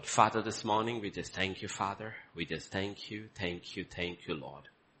Father, this morning we just thank you, Father. We just thank you, Lord.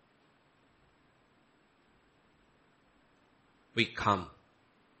 We come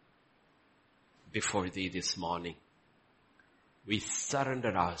before thee this morning. We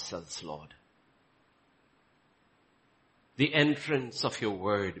surrender ourselves, Lord. The entrance of your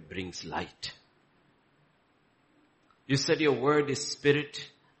word brings light. You said your word is spirit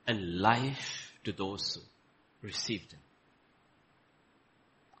and life to those who receive them.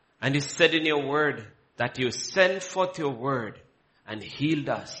 And you said in your word that you sent forth your word and healed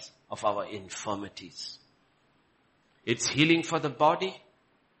us of our infirmities. It's healing for the body,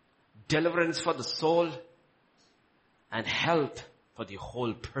 deliverance for the soul, and health for the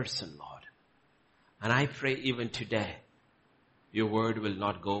whole person, Lord. And I pray even today, your word will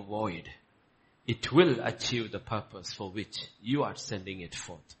not go void. It will achieve the purpose for which you are sending it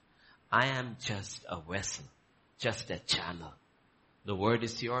forth. I am just a vessel, just a channel. The word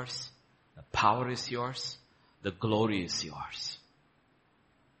is yours. The power is yours. The glory is yours.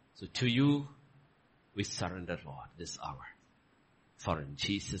 So to you, we surrender, Lord, this hour. For in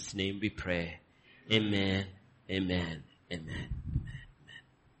Jesus' name we pray. Amen, amen, amen, amen.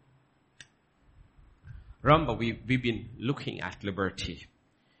 Remember, we've been looking at liberty.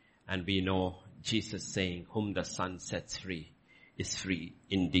 And we know Jesus saying, whom the Son sets free is free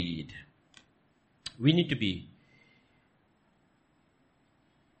indeed. We need to be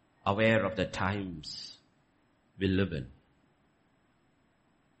aware of the times we live in.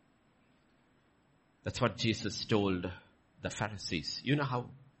 That's what Jesus told the Pharisees. You know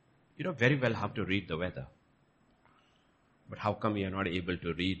very well how to read the weather. But how come you are not able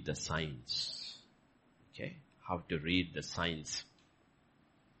to read the signs? Okay, how to read the signs.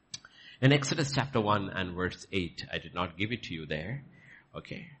 In Exodus chapter 1 and verse 8, I did not give it to you there.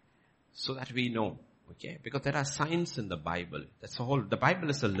 Okay, so that we know. Okay, because there are signs in the Bible. The Bible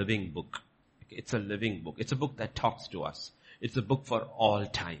is a living book. Okay, it's a living book. It's a book that talks to us. It's a book for all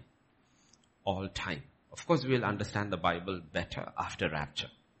time. All time. Of course, we'll understand the Bible better after rapture.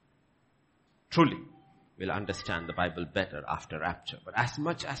 Truly, we'll understand the Bible better after rapture. But as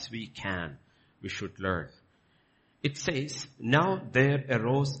much as we can, we should learn. It says, now there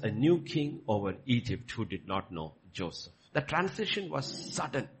arose a new king over Egypt who did not know Joseph. The transition was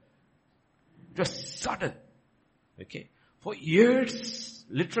sudden. It was sudden. Okay. For years,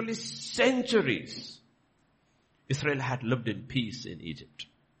 literally centuries, Israel had lived in peace in Egypt.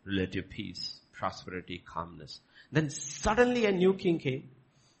 Relative peace, prosperity, calmness. Then suddenly a new king came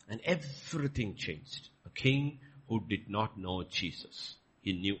and everything changed. A king who did not know Jesus.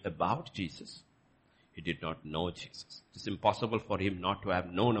 He knew about Jesus. He did not know Jesus. It is impossible for him not to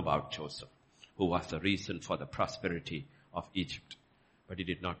have known about Joseph, who was the reason for the prosperity of Egypt. But he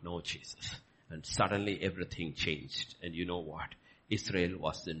did not know Jesus. And suddenly everything changed. And you know what? Israel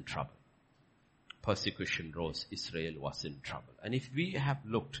was in trouble. Persecution rose. Israel was in trouble. And if we have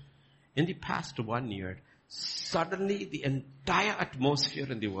looked in the past 1 year, suddenly the entire atmosphere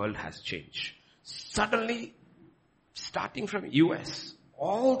in the world has changed. Suddenly, starting from US,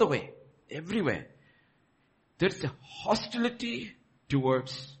 all the way, everywhere, there's a hostility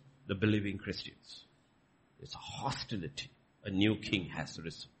towards the believing Christians. There's a hostility. A new king has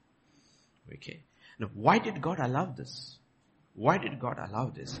risen. Okay. Now, why did God allow this? Why did God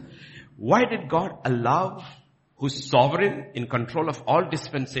allow this? Why did God allow, who's sovereign in control of all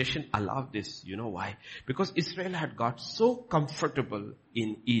dispensation, allow this? You know why? Because Israel had got so comfortable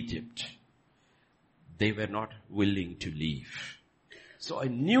in Egypt, they were not willing to leave. So a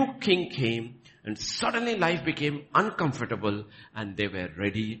new king came and suddenly life became uncomfortable and they were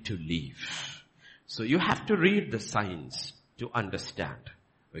ready to leave. So you have to read the signs to understand.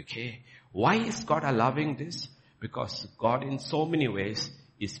 Okay. Why is God allowing this? Because God in so many ways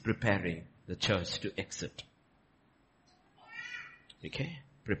is preparing the church to exit. Okay?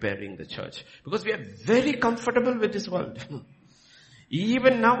 Preparing the church. Because we are very comfortable with this world.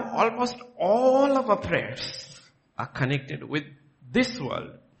 Even now, almost all of our prayers are connected with this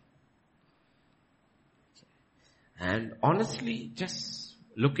world. And honestly, just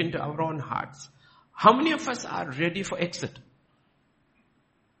look into our own hearts. How many of us are ready for exit?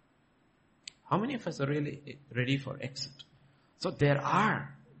 How many of us are really ready for exit? So there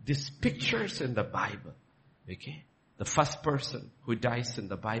are these pictures in the Bible. Okay? The first person who dies in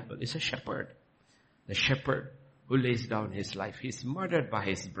the Bible is a shepherd. The shepherd who lays down his life. He's murdered by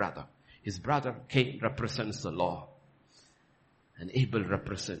his brother. His brother Cain represents the law. And Abel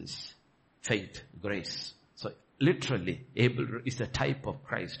represents faith, grace. So literally, Abel is a type of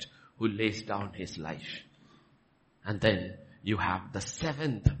Christ who lays down his life. And then you have the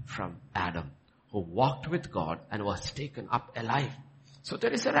seventh from Adam, who walked with God and was taken up alive. So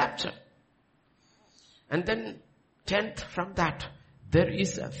there is a rapture. And then 10th from that, there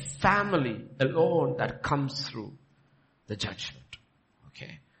is a family alone that comes through the judgment.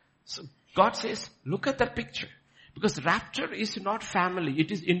 Okay. So God says, look at the picture. Because rapture is not family,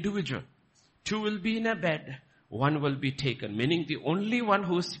 it is individual. 2 will be in a bed, 1 will be taken. Meaning the only one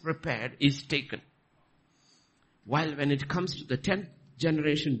who is prepared is taken. While when it comes to the 10th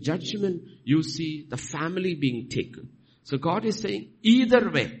generation judgment, you see the family being taken. So God is saying, either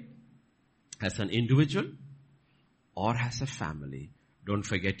way, as an individual or as a family, don't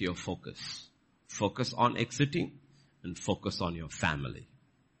forget your focus. Focus on exiting and focus on your family.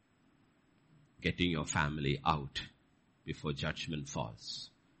 Getting your family out before judgment falls.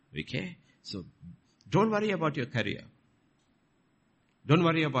 Okay? So, don't worry about your career. Don't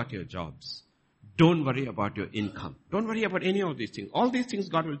worry about your jobs. Don't worry about your income. Don't worry about any of these things. All these things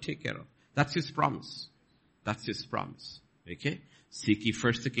God will take care of. That's His promise. That's His promise. Okay? Seek ye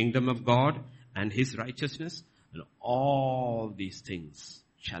first the kingdom of God and His righteousness, and all these things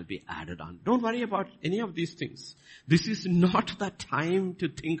shall be added on. Don't worry about any of these things. This is not the time to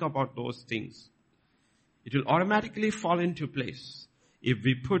think about those things. It will automatically fall into place if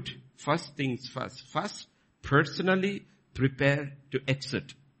we put first things first. First, personally prepare to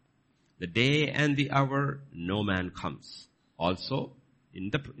exit. The day and the hour, no man comes. Also,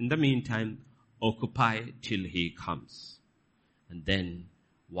 in the meantime, occupy till He comes. And then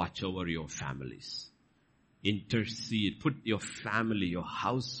watch over your families. Intercede. Put your family, your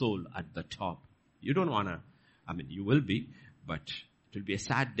household at the top. You don't want to, you will be, but it will be a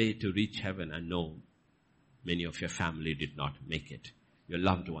sad day to reach heaven and know many of your family did not make it. Your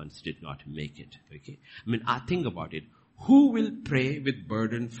loved ones did not make it. Okay? I think about it. Who will pray with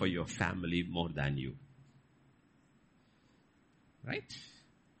burden for your family more than you? Right?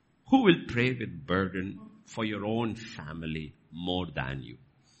 Who will pray with burden for your own family more than you?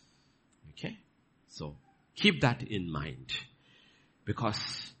 Okay? So, keep that in mind.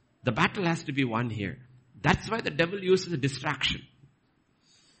 Because the battle has to be won here. That's why the devil uses a distraction.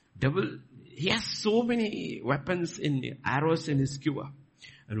 Devil, he has so many weapons arrows in his quiver.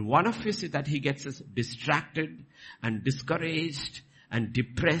 And one of his is that he gets us distracted and discouraged and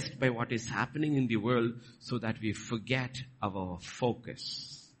depressed by what is happening in the world so that we forget our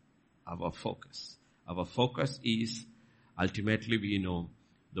focus. Our focus. Our focus is, ultimately we know,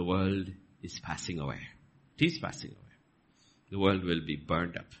 the world is passing away. It is passing away. The world will be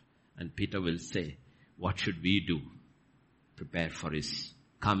burned up. And Peter will say, what should we do? Prepare for His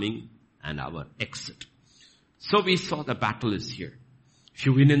coming and our exit. So we saw the battle is here. If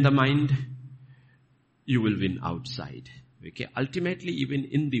you win in the mind, you will win outside. Okay? Ultimately, even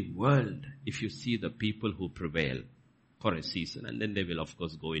in the world, if you see the people who prevail for a season, and then they will of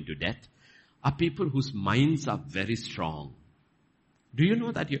course go into death, are people whose minds are very strong. Do you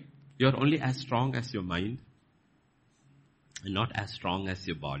know that you're only as strong as your mind? And not as strong as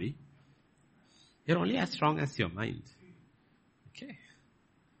your body? You're only as strong as your mind. Okay?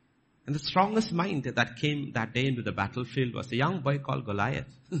 And the strongest mind that came that day into the battlefield was a young boy called Goliath.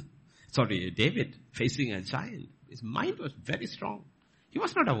 David, facing a giant. His mind was very strong. He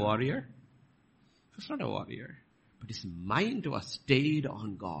was not a warrior. But his mind was stayed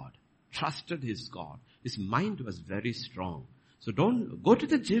on God. Trusted his God. His mind was very strong. So don't go to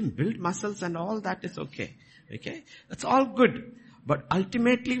the gym, build muscles and all that is okay. Okay? That's all good. But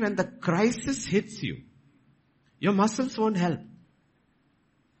ultimately when the crisis hits you, your muscles won't help.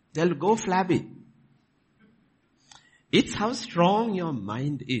 They'll go flabby. It's how strong your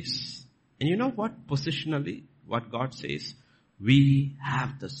mind is. And you know what? Positionally, what God says, we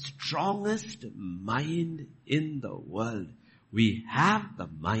have the strongest mind in the world. We have the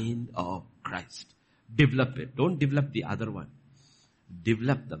mind of Christ. Develop it. Don't develop the other one.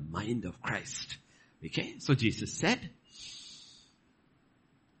 Develop the mind of Christ. Okay? So Jesus said,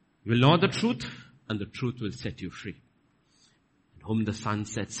 you will know the truth and the truth will set you free. And whom the Son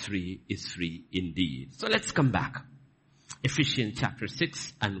sets free is free indeed. So let's come back. Ephesians chapter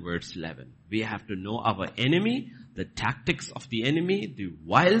 6 and verse 11. We have to know our enemy, the tactics of the enemy, the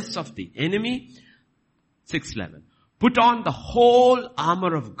wiles of the enemy. 6:11. Put on the whole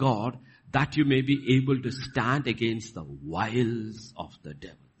armor of God that you may be able to stand against the wiles of the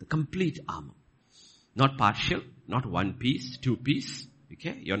devil. The complete armor. Not partial, not one piece, two piece.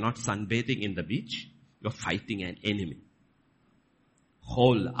 Okay? You're not sunbathing in the beach. You're fighting an enemy.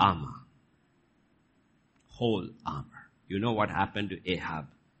 Whole armor. Whole armor. You know what happened to Ahab,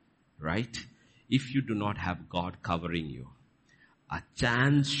 right? If you do not have God covering you, a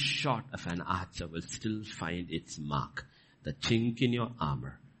chance shot of an archer will still find its mark, the chink in your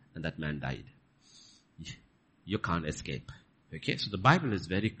armor, and that man died. You can't escape. Okay, so the Bible is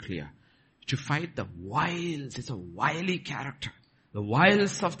very clear. To fight the wiles, it's a wily character. The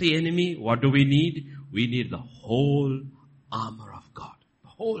wiles of the enemy, what do we need? We need the whole armor of God. The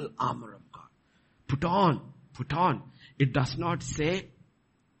whole armor of God. Put on, put on. It does not say,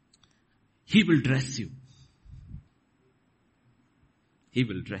 He will dress you. He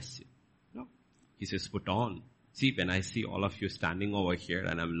will dress you. No. He says, put on. See, when I see all of you standing over here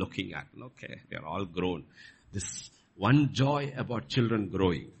and I'm looking at, okay, they're all grown. This one joy about children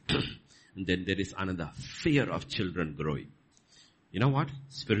growing. And then there is another fear of children growing. You know what?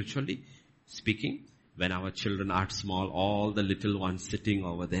 Spiritually speaking, when our children are small, all the little ones sitting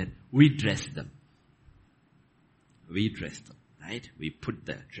over there, we dress them. We dress them, right? We put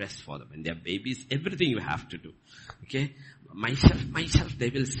the dress for them. And they're babies, everything you have to do. Okay? Myself, they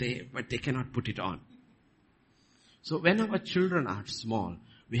will say, but they cannot put it on. So when our children are small,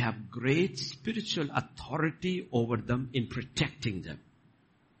 we have great spiritual authority over them in protecting them.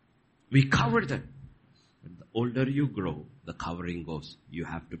 We cover them. But the older you grow, the covering goes. You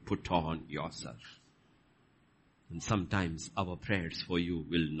have to put on yourself. And sometimes our prayers for you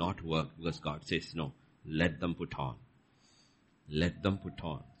will not work because God says, no, let them put on. Let them put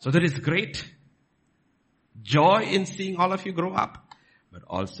on. So there is great joy in seeing all of you grow up. But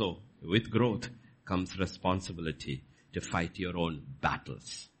also with growth comes responsibility to fight your own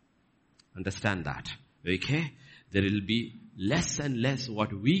battles. Understand that. Okay? There will be less and less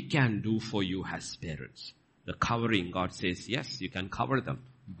what we can do for you as parents. The covering, God says, yes, you can cover them,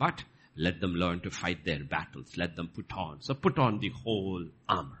 but let them learn to fight their battles. Let them put on. So put on the whole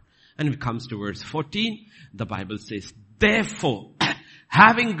armor. And when it comes to verse 14, the Bible says, therefore,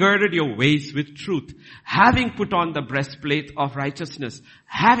 having girded your waist with truth, having put on the breastplate of righteousness,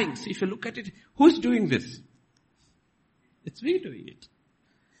 see, if you look at it, who's doing this? It's we doing it.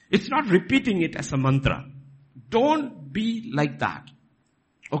 It's not repeating it as a mantra. Don't be like that.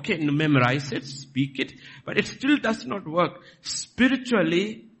 Okay, memorize it, speak it, but it still does not work.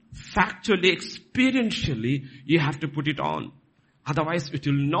 Spiritually, factually, experientially, you have to put it on. Otherwise, it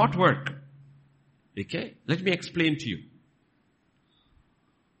will not work. Okay? Let me explain to you.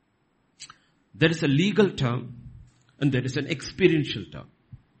 There is a legal term and there is an experiential term.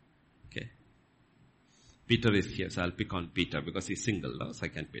 Okay? Peter is here, so I'll pick on Peter because he's single. No?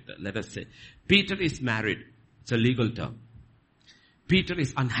 Second Peter. Let us say, Peter is married. It's a legal term. Peter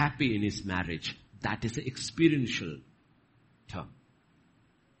is unhappy in his marriage. That is an experiential term.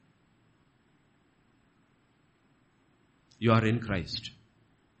 You are in Christ.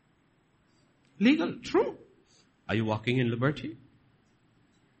 Legal, true. Are you walking in liberty?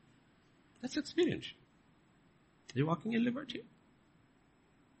 That's experience. Are you walking in liberty?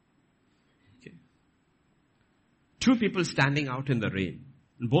 Okay. Two people standing out in the rain.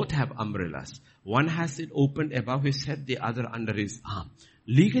 Both have umbrellas. One has it opened above his head, the other under his arm.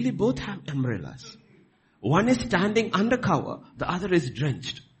 Legally, both have umbrellas. One is standing under cover, the other is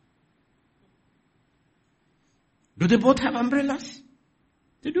drenched. Do they both have umbrellas?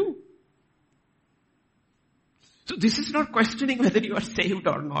 They do. So this is not questioning whether you are saved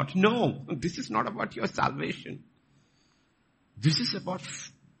or not. No, this is not about your salvation. This is about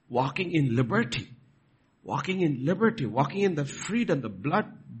walking in liberty. Walking in liberty, walking in the freedom, the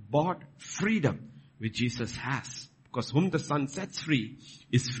blood-bought freedom which Jesus has. Because whom the Son sets free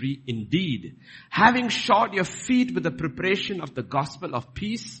is free indeed. Having shod your feet with the preparation of the gospel of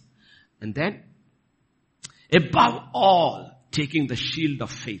peace, and then above all, taking the shield of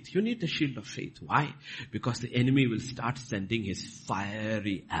faith. You need the shield of faith. Why? Because the enemy will start sending his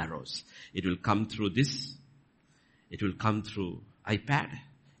fiery arrows. It will come through this. It will come through iPad.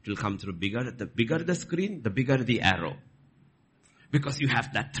 It will come through the bigger the screen, the bigger the arrow. Because you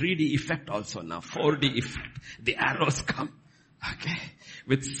have that 3D effect also now, 4D effect. The arrows come, okay,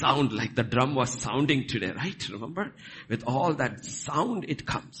 with sound like the drum was sounding today, right? Remember? With all that sound it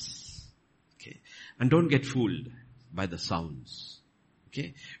comes. Okay. And don't get fooled by the sounds.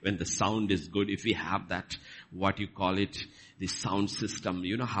 Okay. When the sound is good, if we have that, what you call it, the sound system,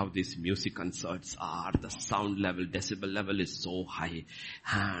 you know how these music concerts are, the sound level, decibel level is so high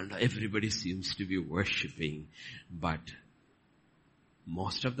and everybody seems to be worshipping, but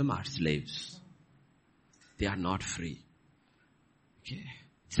most of them are slaves. They are not free. Okay.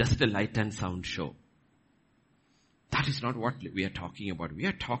 Just a light and sound show. That is not what we are talking about. We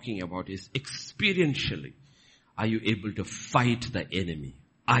are talking about is experientially. Are you able to fight the enemy?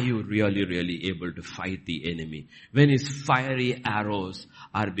 Are you really able to fight the enemy? When his fiery arrows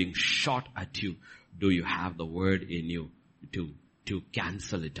are being shot at you, do you have the word in you to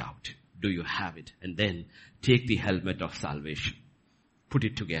cancel it out? Do you have it? And then take the helmet of salvation. Put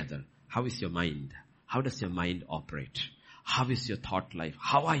it together. How is your mind? How does your mind operate? How is your thought life?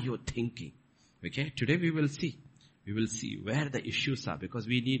 How are you thinking? Okay, today we will see. We will see where the issues are, because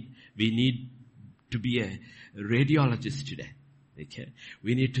we need to be a radiologist today. Okay,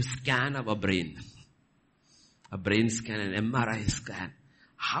 we need to scan our brain. A brain scan, an MRI scan.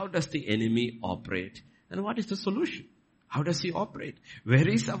 How does the enemy operate? And what is the solution? How does he operate? Where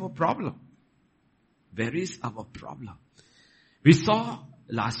is our problem? Where is our problem? We saw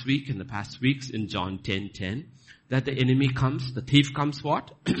last week, in the past weeks, in John 10:10, that the enemy comes, the thief comes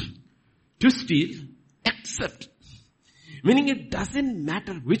what? To steal, except. Meaning it doesn't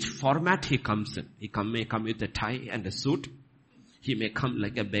matter which format he comes in. He may come with a tie and a suit. He may come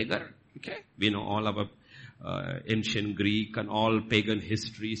like a beggar. Okay? We know all our ancient Greek and all pagan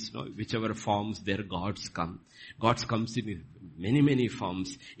histories, whichever forms their gods come. Gods comes in many, many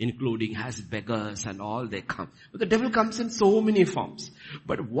forms, including as beggars and all they come. But the devil comes in so many forms.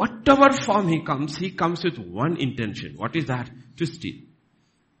 But whatever form he comes with one intention. What is that? To steal,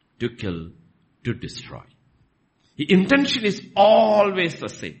 to kill, to destroy. His intention is always the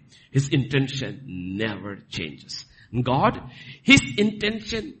same. His intention never changes. God, His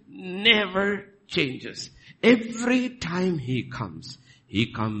intention never changes. Every time He comes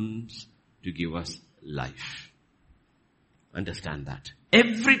to give us life. Understand that.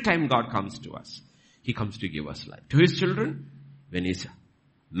 Every time God comes to us, He comes to give us life. To His children, when He's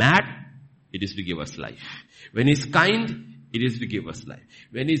mad, it is to give us life. When He's kind, it is to give us life.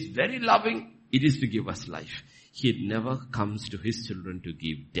 When He's very loving, it is to give us life. He never comes to His children to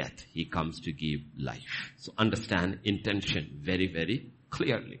give death. He comes to give life. So understand intention very, very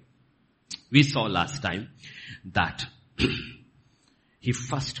clearly. We saw last time that He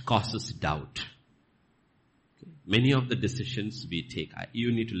first causes doubt. Many of the decisions we take,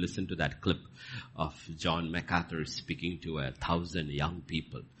 you need to listen to that clip of John MacArthur speaking to 1,000 young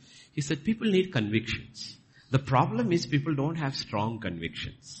people. He said people need convictions. The problem is people don't have strong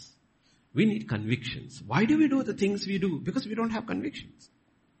convictions. We need convictions. Why do we do the things we do? Because we don't have convictions.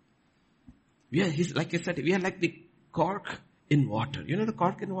 Like I said, we are like the cork in water. You know the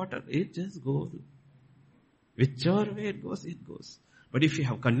cork in water? It just goes. Whichever way it goes. But if you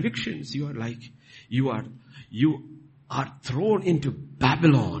have convictions, you are thrown into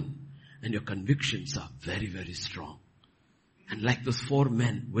Babylon, and your convictions are very, very strong. And like those 4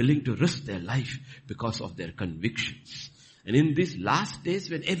 men willing to risk their life because of their convictions. And in these last days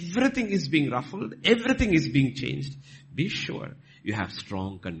when everything is being ruffled, everything is being changed, be sure you have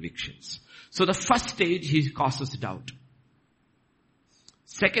strong convictions. So the first stage, He causes doubt.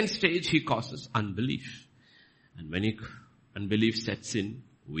 Second stage, He causes unbelief. And when unbelief sets in,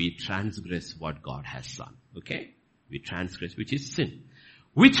 we transgress what God has done. Okay? We transgress, which is sin.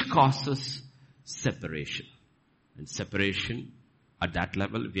 Which causes separation. And separation, at that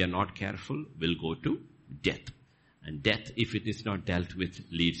level, if we are not careful, will go to death. And death, if it is not dealt with,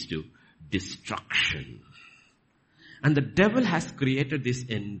 leads to destruction. And the devil has created this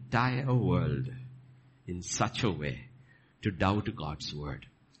entire world in such a way to doubt God's word.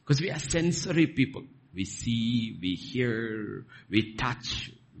 Because we are sensory people. We see, we hear, we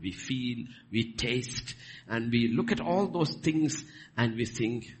touch, we feel, we taste, and we look at all those things and we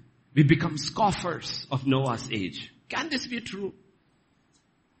think, we become scoffers of Noah's age. Can this be true?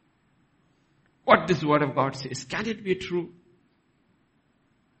 What this word of God says, can it be true?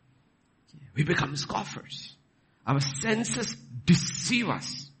 We become scoffers. Our senses deceive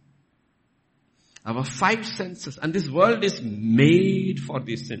us. Our 5 senses. And this world is made for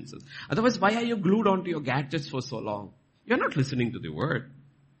these senses. Otherwise, why are you glued onto your gadgets for so long? You're not listening to the word.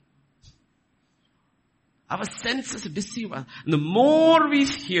 Our senses deceive us. And the more we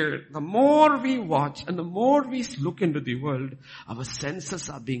hear, the more we watch, and the more we look into the world, our senses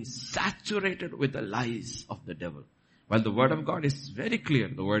are being saturated with the lies of the devil. While the word of God is very clear,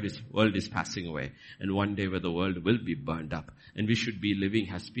 the world is passing away. And one day where the world will be burned up. And we should be living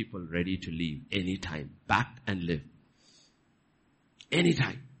as people ready to leave anytime. Back and live.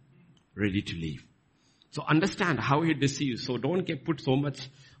 Anytime. Ready to leave. So understand how He deceives. So don't put so much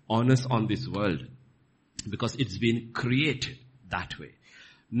onus on this world. Because it's been created that way.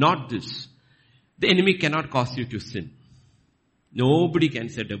 Not this. The enemy cannot cause you to sin. Nobody can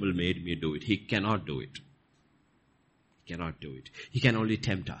say, devil made me do it. He cannot do it. He cannot do it. He can only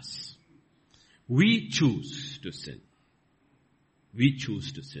tempt us. We choose to sin. We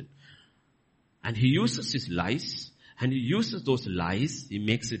choose to sin. And he uses his lies. And he uses those lies. He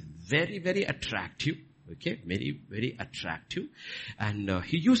makes it very, very attractive. Okay, very, very attractive. And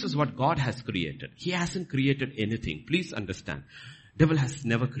he uses what God has created. He hasn't created anything. Please understand. Devil has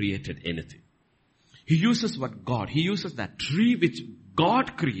never created anything. He uses he uses that tree which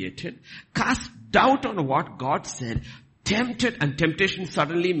God created, cast doubt on what God said, tempted, and temptation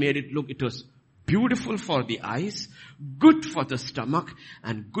suddenly made it look, it was beautiful for the eyes, good for the stomach,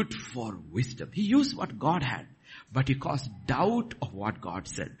 and good for wisdom. He used what God had, but he caused doubt of what God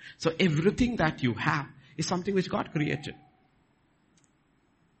said. So everything that you have is something which God created.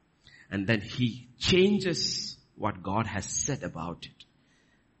 And then he changes what God has said about it.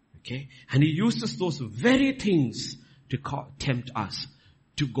 Okay? And he uses those very things to tempt us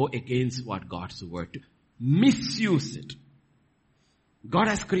to go against what God's word, to misuse it. God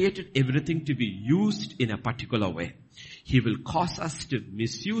has created everything to be used in a particular way. He will cause us to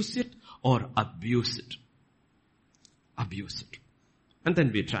misuse it or abuse it. Abuse it. And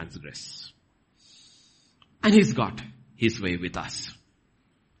then we transgress. And he's got his way with us.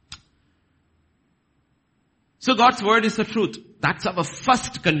 So God's word is the truth. That's our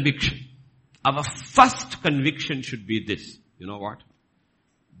first conviction. Our first conviction should be this. You know what?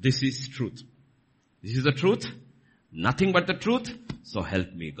 This is truth. This is the truth. Nothing but the truth. So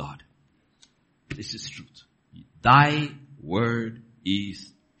help me, God. This is truth. Thy word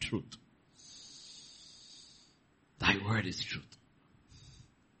is truth. Thy word is truth.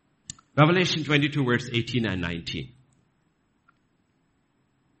 Revelation 22 verse 18 and 19.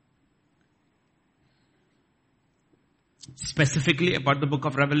 Specifically about the book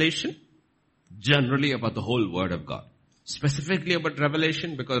of Revelation. Generally about the whole word of God. Specifically about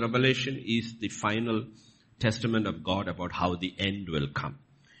Revelation, because Revelation is the final testament of God about how the end will come.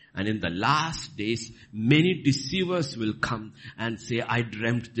 And in the last days, many deceivers will come and say, I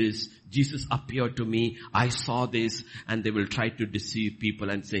dreamt this, Jesus appeared to me, I saw this, and they will try to deceive people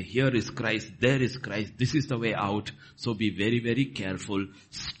and say, here is Christ, there is Christ, this is the way out. So be very, very careful.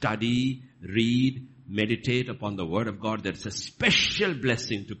 Study, read, meditate upon the word of God. There's a special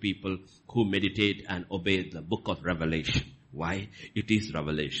blessing to people who meditate and obey the book of Revelation. Why? It is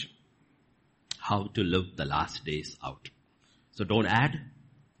revelation. How to live the last days out. So don't add,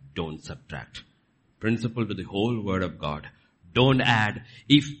 don't subtract. Principle to the whole word of God. Don't add.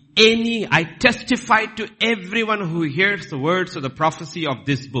 If any, I testify to everyone who hears the words of the prophecy of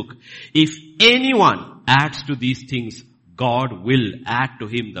this book. If anyone adds to these things, God will add to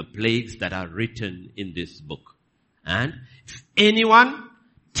him the plagues that are written in this book. And if anyone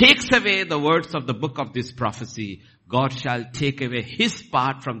takes away the words of the book of this prophecy, God shall take away his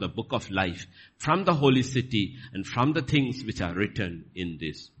part from the book of life, from the holy city, and from the things which are written in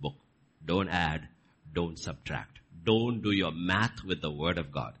this book. Don't add, don't subtract. Don't do your math with the word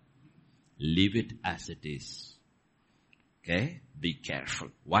of God. Leave it as it is. Okay? Be careful.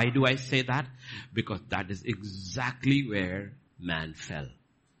 Why do I say that? Because that is exactly where man fell.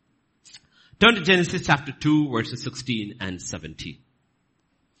 Turn to Genesis chapter 2 verses 16 and 17.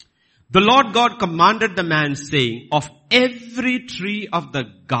 The Lord God commanded the man, saying, of every tree of the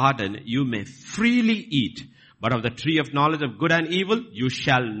garden you may freely eat, but of the tree of knowledge of good and evil you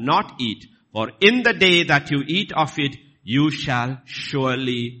shall not eat, for in the day that you eat of it, you shall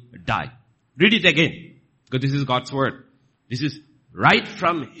surely die. Read it again, because this is God's word. This is right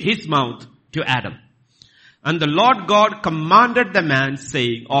from his mouth to Adam. And the Lord God commanded the man,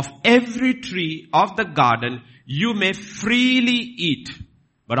 saying, of every tree of the garden you may freely eat,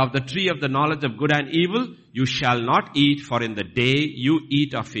 but of the tree of the knowledge of good and evil, you shall not eat, for in the day you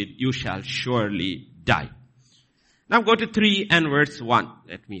eat of it, you shall surely die. Now go to 3 and verse 1.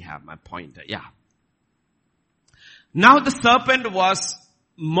 Let me have my pointer. Yeah. Now the serpent was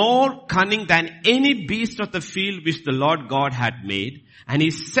more cunning than any beast of the field which the Lord God had made. And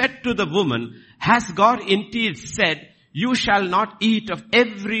he said to the woman, has God indeed said, you shall not eat of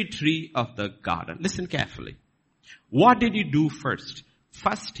every tree of the garden? Listen carefully. What did he do first?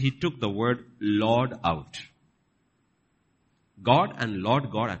 First, he took the word Lord out. God and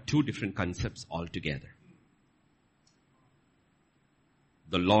Lord God are two different concepts altogether.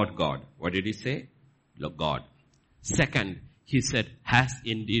 The Lord God. What did he say? Lord God. Second, he said, has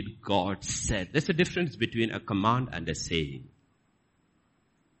indeed God said. There's a difference between a command and a saying.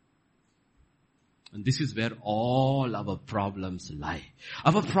 And this is where all our problems lie.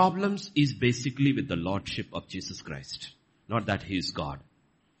 Our problems is basically with the Lordship of Jesus Christ. Not that he is God.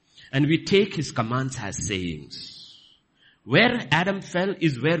 And we take his commands as sayings. Where Adam fell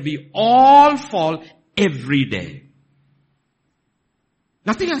is where we all fall every day.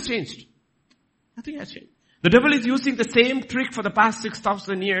 Nothing has changed. Nothing has changed. The devil is using the same trick for the past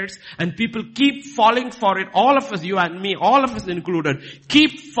 6,000 years, and people keep falling for it. All of us, you and me, all of us included,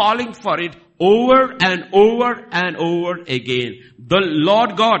 keep falling for it over and over and over again. The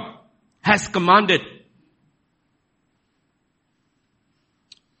Lord God has commanded.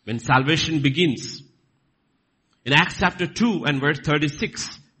 When salvation begins, in Acts chapter 2 and verse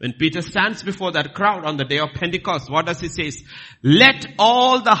 36, When Peter stands before that crowd on the day of Pentecost, what does he say? Let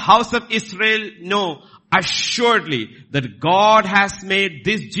all the house of Israel know assuredly that God has made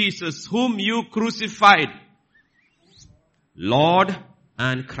this Jesus whom you crucified Lord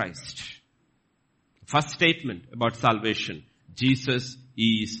and Christ. First statement about salvation. Jesus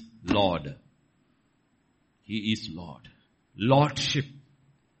is Lord. He is Lord. Lordship.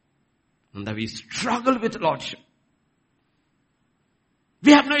 And that we struggle with lordship.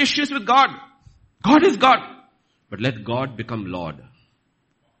 We have no issues with God. God is God. But let God become Lord.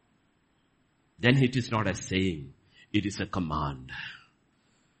 Then it is not a saying. It is a command.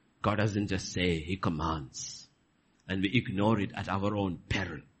 God doesn't just say, He commands. And we ignore it at our own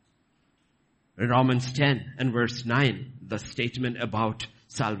peril. In Romans 10 and verse 9, the statement about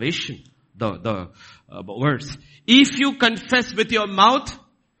salvation, the verse. If you confess with your mouth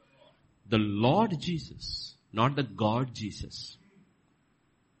the Lord Jesus, not the God Jesus.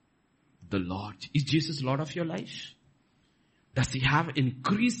 The Lord. Is Jesus Lord of your life? Does He have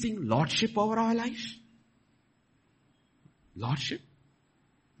increasing lordship over our life? Lordship?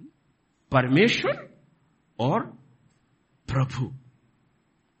 Parmeshwar or Prabhu?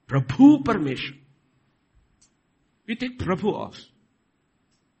 Prabhu Parmeshwar. We take Prabhu off.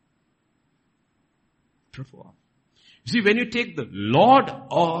 Prabhu off. You see, when you take the Lord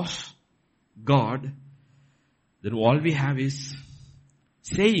of God, then all we have is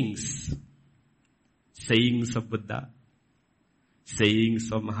sayings. Sayings of Buddha.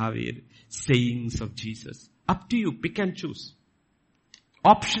 Sayings of Mahavir. Sayings of Jesus. Up to you. Pick and choose.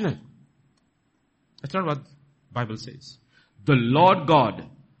 Optional. That's not what the Bible says. The Lord God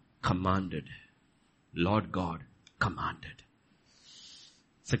commanded. Lord God commanded.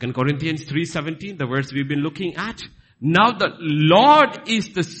 2 Corinthians 3:17, the verse we've been looking at. Now the Lord is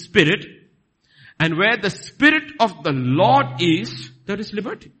the Spirit, and where the Spirit of the Lord is, there is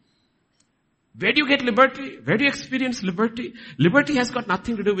liberty. Where do you get liberty? Where do you experience liberty? Liberty has got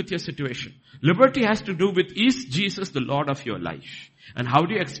nothing to do with your situation. Liberty has to do with, is Jesus the Lord of your life? And how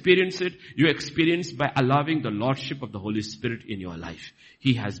do you experience it? You experience by allowing the Lordship of the Holy Spirit in your life.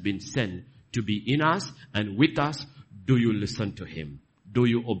 He has been sent to be in us and with us. Do you listen to Him? Do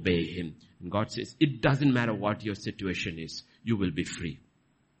you obey Him? And God says, it doesn't matter what your situation is. You will be free.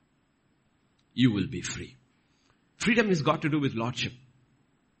 You will be free. Freedom has got to do with Lordship.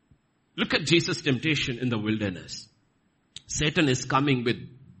 Look at Jesus' temptation in the wilderness. Satan is coming with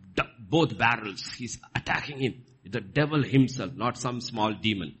both barrels. He's attacking him. The devil himself, not some small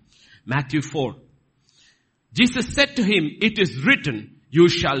demon. Matthew 4. Jesus said to him, it is written, you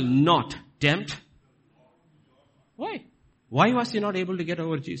shall not tempt. Why? Why was he not able to get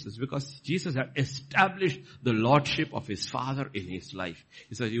over Jesus? Because Jesus had established the lordship of his Father in his life.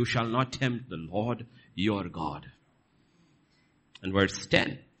 He said, you shall not tempt the Lord your God. And verse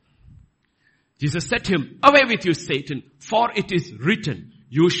 10. Jesus said to him, away with you, Satan, for it is written,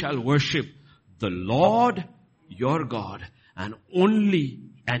 you shall worship the Lord your God, and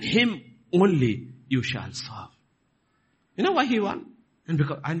Him only you shall serve. You know why he won?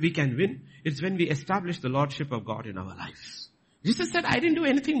 And we can win. It's when we establish the lordship of God in our lives. Jesus said, I didn't do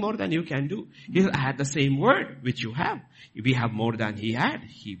anything more than you can do. He said, I had the same word which you have. We have more than he had.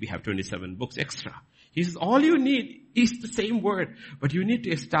 We have 27 books extra. He says, all you need is the same word, but you need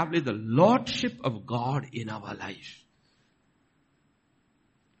to establish the lordship of God in our life.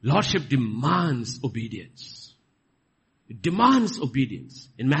 Lordship demands obedience. It demands obedience.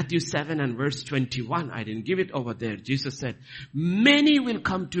 In Matthew 7 and verse 21, I didn't give it over there. Jesus said, many will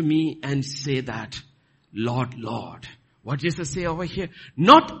come to me and say that, Lord, Lord. What Jesus say over here?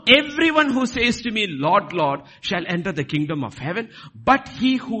 Not everyone who says to me, Lord, Lord, shall enter the kingdom of heaven, but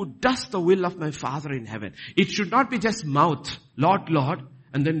he who does the will of my Father in heaven. It should not be just mouth, Lord, Lord,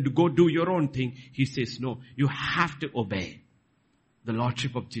 and then go do your own thing. He says, no, you have to obey the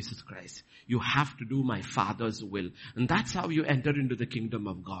lordship of Jesus Christ. You have to do my Father's will. And that's how you enter into the kingdom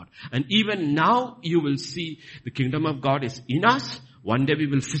of God. And even now you will see the kingdom of God is in us. One day we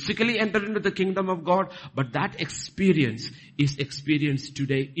will physically enter into the kingdom of God, but that experience is experienced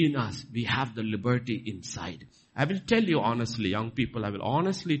today in us. We have the liberty inside. I will tell you honestly, young people, I will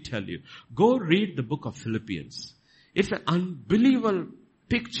honestly tell you, go read the book of Philippians. It's an unbelievable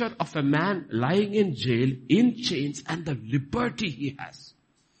picture of a man lying in jail, in chains, and the liberty he has.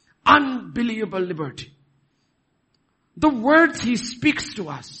 Unbelievable liberty. The words he speaks to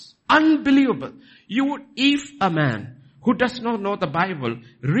us, unbelievable. If a man who does not know the Bible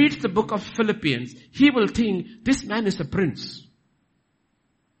reads the book of Philippians, he will think this man is a prince.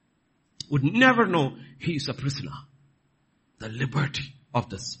 Would never know he is a prisoner. The liberty of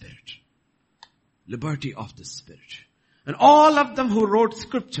the Spirit. Liberty of the Spirit. And all of them who wrote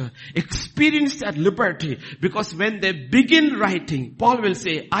scripture experienced that liberty, because when they begin writing, Paul will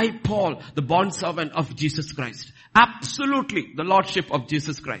say, I, Paul, the bondservant of Jesus Christ. Absolutely, the lordship of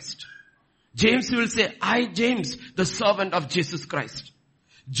Jesus Christ. James will say, I, James, the servant of Jesus Christ.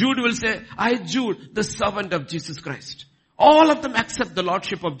 Jude will say, I, Jude, the servant of Jesus Christ. All of them accept the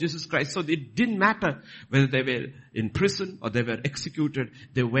lordship of Jesus Christ. So it didn't matter whether they were in prison or they were executed.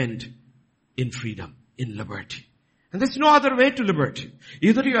 They went in freedom, in liberty. And there's no other way to liberty.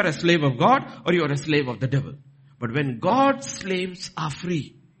 Either you are a slave of God or you are a slave of the devil. But when God's slaves are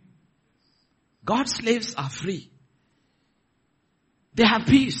free, God's slaves are free. They have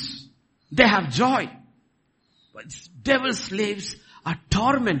peace. They have joy. But devil's slaves are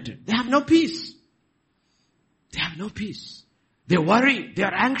tormented. They have no peace. They have no peace. They worry. They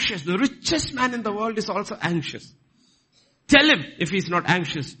are anxious. The richest man in the world is also anxious. Tell him if he's not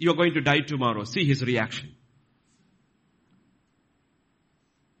anxious, you're going to die tomorrow. See his reaction.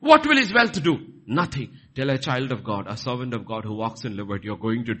 What will his wealth do? Nothing. Tell a child of God, a servant of God who walks in liberty, you're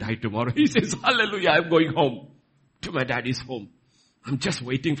going to die tomorrow. He says, hallelujah, I'm going home to my daddy's home. I'm just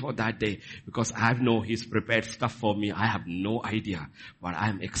waiting for that day because I know he's prepared stuff for me. I have no idea, but I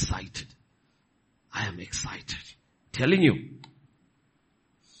am excited. I am excited. Telling you.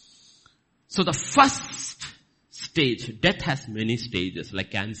 So the first stage, death has many stages,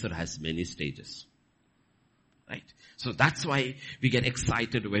 like cancer has many stages. Right? So that's why we get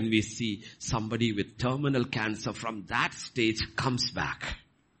excited when we see somebody with terminal cancer from that stage comes back.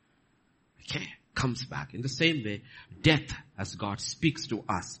 Okay? Comes back. In the same way, death, as God speaks to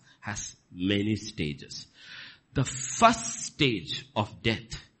us, has many stages. The first stage of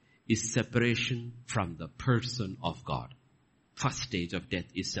death is separation from the person of God. First stage of death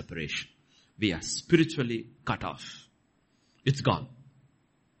is separation. We are spiritually cut off. It's gone.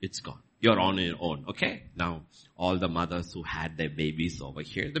 It's gone. You're on your own, okay? Now, all the mothers who had their babies over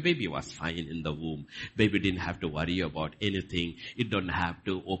here, the baby was fine in the womb. Baby didn't have to worry about anything. It didn't have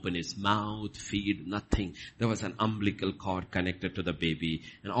to open its mouth, feed, nothing. There was an umbilical cord connected to the baby,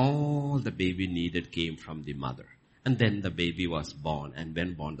 and all the baby needed came from the mother. And then the baby was born, and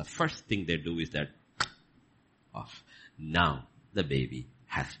when born, the first thing they do is that off. Now, the baby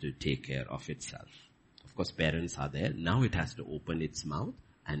has to take care of itself. Of course, parents are there. Now it has to open its mouth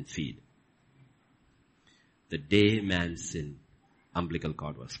and feed. The day man sinned, umbilical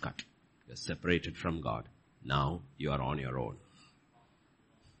cord was cut. You're separated from God. Now you are on your own.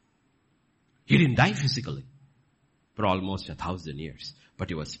 He didn't die physically for almost 1,000 years, but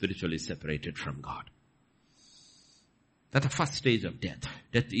he was spiritually separated from God. That's the first stage of death.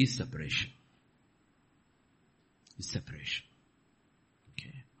 Death is separation. It's separation.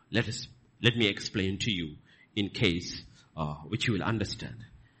 Okay. Let me explain to you in case which you will understand.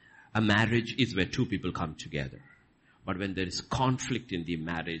 A marriage is where two people come together. But when there is conflict in the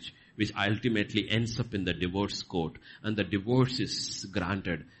marriage, which ultimately ends up in the divorce court, and the divorce is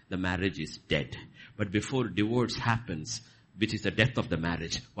granted, the marriage is dead. But before divorce happens, which is the death of the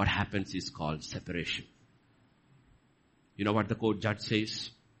marriage, what happens is called separation. You know what the court judge says?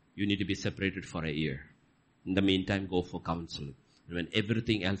 You need to be separated for a year. In the meantime, go for counseling. And when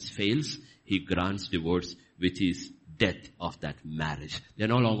everything else fails, he grants divorce, which is death of that marriage. They're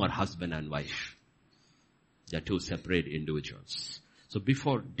no longer husband and wife. They're two separate individuals. So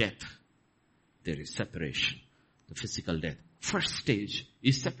before death, there is separation. The physical death. First stage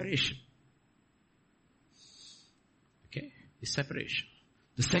is separation. Okay? Is separation.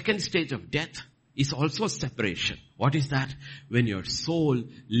 The second stage of death is also separation. What is that? When your soul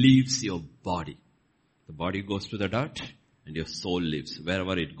leaves your body. The body goes to the dirt and your soul lives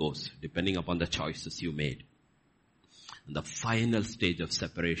wherever it goes, depending upon the choices you made. And the final stage of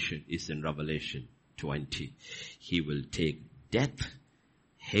separation is in Revelation 20. He will take death,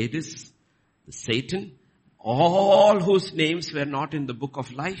 Hades, the Satan, all whose names were not in the book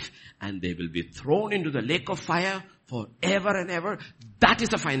of life, and they will be thrown into the lake of fire forever and ever. That is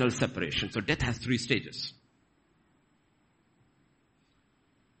the final separation. So death has 3 stages.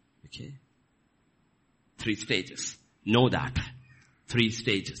 Okay? 3 stages. Know that. 3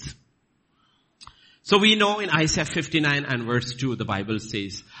 stages. So we know in Isaiah 59 and verse 2, the Bible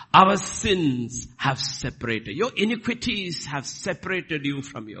says, our sins have separated. Your iniquities have separated you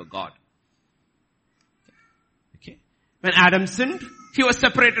from your God. Okay. When Adam sinned, he was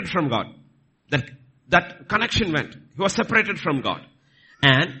separated from God. That connection went. He was separated from God.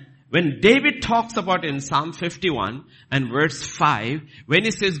 And when David talks about in Psalm 51 and verse 5, when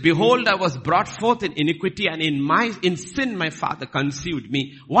he says, behold, I was brought forth in iniquity, and in sin my father conceived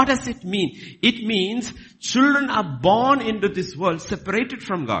me. What does it mean? It means children are born into this world separated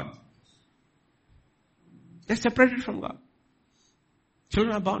from God. They're separated from God.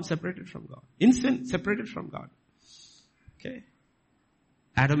 Children are born separated from God. In sin, separated from God. Okay.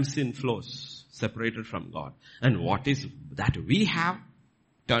 Adam's sin flows, separated from God. And what is that we have?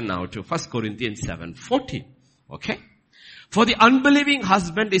 Turn now to 1 Corinthians 7:14. Okay. For the unbelieving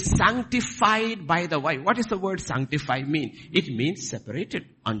husband is sanctified by the wife. What does the word sanctify mean? It means separated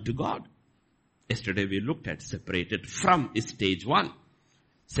unto God. Yesterday we looked at separated from is stage 1.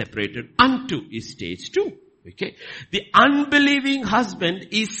 Separated unto is stage 2. Okay. The unbelieving husband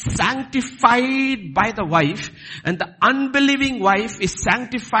is sanctified by the wife, and the unbelieving wife is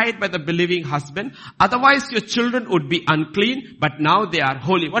sanctified by the believing husband. Otherwise your children would be unclean, but now they are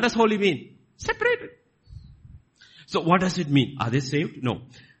holy. What does holy mean? Separated. So what does it mean? Are they saved? No.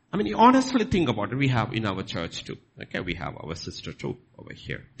 I mean, you honestly think about it. We have in our church too. Okay. We have our sister too over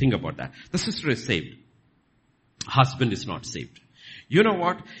here. Think about that. The sister is saved. Husband is not saved. You know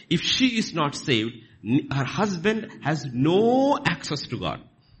what? If she is not saved, her husband has no access to God.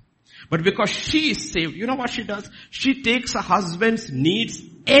 But because she is saved, you know what she does? She takes her husband's needs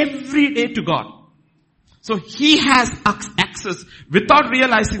every day to God. So he has access without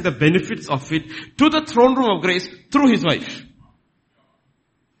realizing the benefits of it to the throne room of grace through his wife.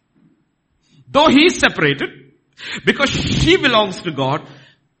 Though he is separated, because she belongs to God,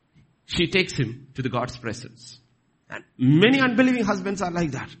 she takes him to the God's presence. And many unbelieving husbands are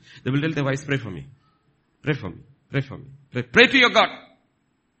like that. They will tell their wives, pray for me. Pray for me. Pray for me. Pray to your God.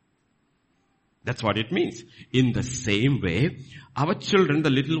 That's what it means. In the same way, our children, the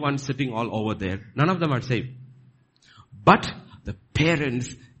little ones sitting all over there, none of them are saved. But the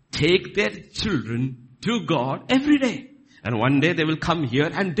parents take their children to God every day. And one day they will come here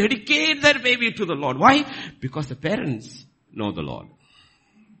and dedicate their baby to the Lord. Why? Because the parents know the Lord.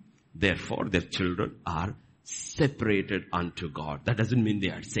 Therefore, their children are separated unto God. That doesn't mean they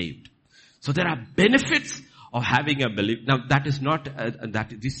are saved. So there are benefits of having a belief. Now that is not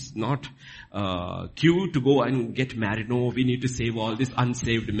cue to go and get married. No, we need to save all these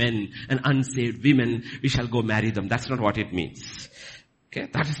unsaved men and unsaved women. We shall go marry them. That's not what it means. Okay,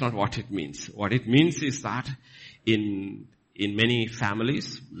 that is not what it means. What it means is that in many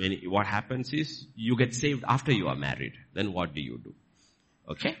families, what happens is you get saved after you are married. Then what do you do?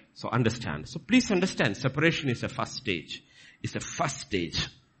 Okay, so understand. So please understand, separation is a first stage. It's a first stage.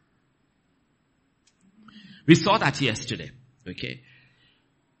 We saw that yesterday. Okay.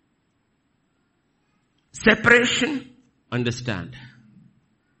 Separation, understand,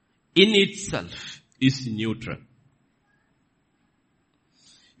 in itself is neutral.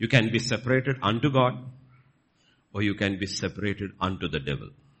 You can be separated unto God, or you can be separated unto the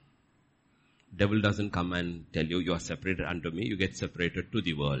devil. Devil doesn't come and tell you, you are separated unto me. You get separated to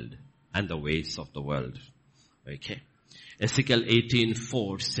the world and the ways of the world. Okay. Ezekiel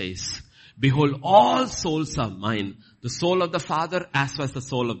 18:4 says, behold, all souls are mine. The soul of the Father as well as the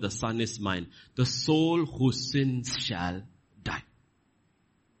soul of the Son is mine. The soul who sins shall die.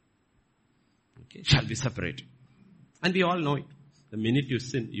 Okay. Shall be separated. And we all know it. The minute you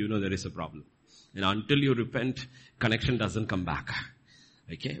sin, you know there is a problem. And until you repent, connection doesn't come back.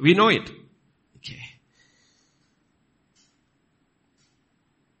 Okay. We know it. Okay.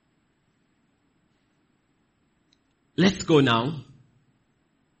 Let's go now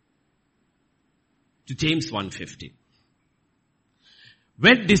to James 1:50.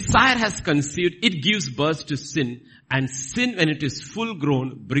 When desire has conceived, it gives birth to sin, and sin, when it is full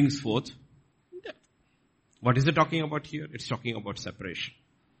grown, brings forth death. What is it talking about here? It's talking about separation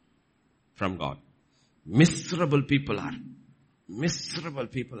from God. Miserable people are.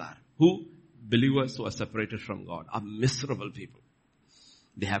 Who? Believers who are separated from God are miserable people.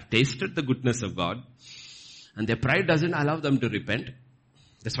 They have tasted the goodness of God, and their pride doesn't allow them to repent.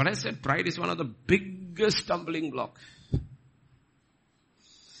 That's what I said. Pride is one of the biggest stumbling blocks.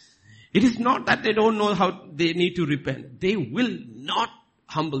 It is not that they don't know how they need to repent. They will not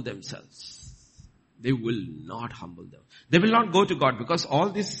humble themselves. They will not humble them. They will not go to God, because all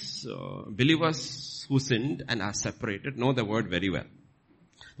these believers who sinned and are separated know the word very well.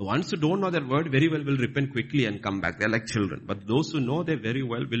 The ones who don't know their word very well will repent quickly and come back. They're like children. But those who know they very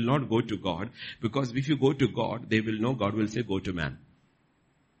well will not go to God, because if you go to God, they will know God will say, go to man.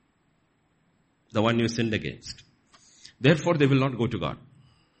 The one you sinned against. Therefore, they will not go to God.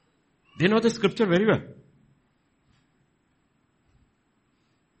 They know the scripture very well.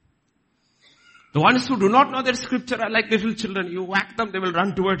 The ones who do not know their scripture are like little children. You whack them, they will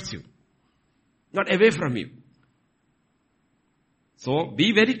run towards you, not away from you. So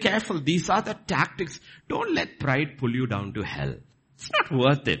be very careful. These are the tactics. Don't let pride pull you down to hell. It's not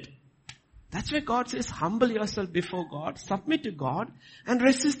worth it. That's why God says, humble yourself before God, submit to God, and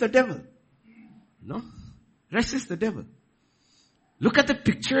resist the devil. No? Rest is the devil. Look at the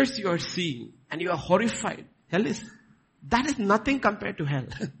pictures you are seeing and you are horrified. That is nothing compared to hell.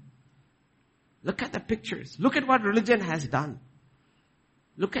 Look at the pictures. Look at what religion has done.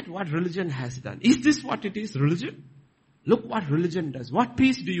 Look at what religion has done. Is this what it is, religion? Look what religion does. What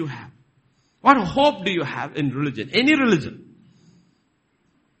peace do you have? What hope do you have in religion? Any religion.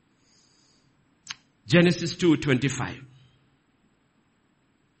 Genesis 2:25.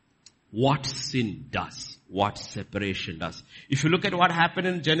 What sin does. What separation does. If you look at what happened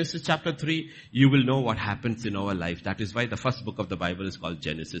in Genesis chapter 3, you will know what happens in our life. That is why the first book of the Bible is called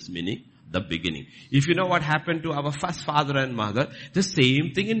Genesis, meaning the beginning. If you know what happened to our first father and mother, the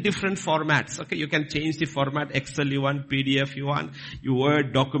same thing in different formats. Okay, you can change the format, Excel you want, PDF you want, your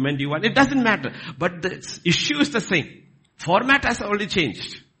Word document you want. It doesn't matter. But the issue is the same. Format has only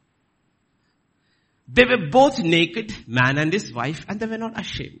changed. They were both naked, man and his wife, and they were not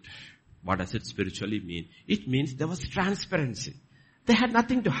ashamed. What does it spiritually mean? It means there was transparency. They had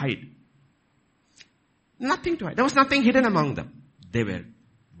nothing to hide. Nothing to hide. There was nothing hidden among them. They were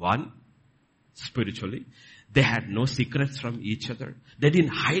one spiritually. They had no secrets from each other. They didn't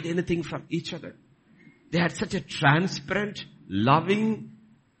hide anything from each other. They had such a transparent, loving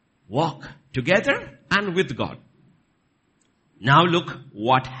walk together and with God. Now look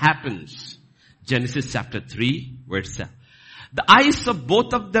what happens. Genesis chapter 3 verse 7. The eyes of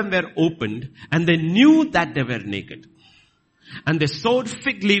both of them were opened and they knew that they were naked. And they sewed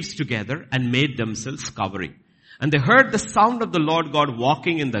fig leaves together and made themselves covering. And they heard the sound of the Lord God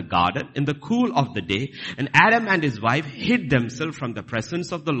walking in the garden in the cool of the day. And Adam and his wife hid themselves from the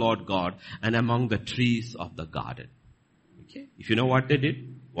presence of the Lord God and among the trees of the garden. Okay? If you know what they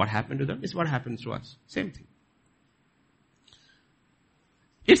did, what happened to them is what happens to us. Same thing.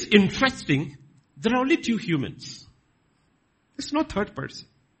 It's interesting. There are only two humans. There's no third person.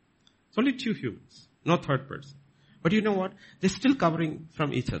 It's only two humans. No third person. But you know what? They're still covering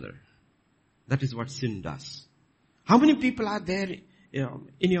from each other. That is what sin does. How many people are there in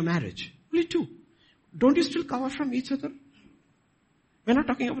your marriage? Only two. Don't you still cover from each other? We're not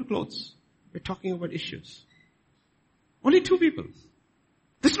talking about clothes. We're talking about issues. Only two people.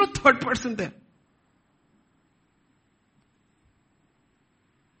 There's no third person there.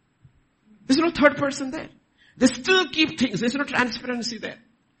 There's no third person there. They still keep things. There's no transparency there.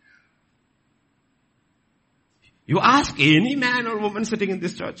 You ask any man or woman sitting in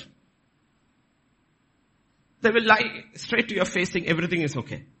this church, they will lie straight to your face saying everything is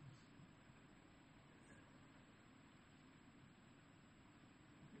okay.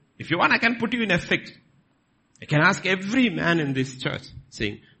 If you want, I can put you in a fix. I can ask every man in this church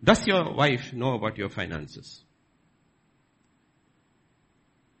saying, does your wife know about your finances?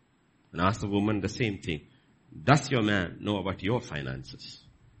 And ask the woman the same thing. Does your man know about your finances?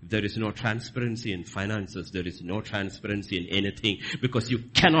 If there is no transparency in finances, there is no transparency in anything, because you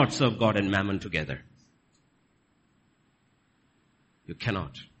cannot serve God and mammon together. You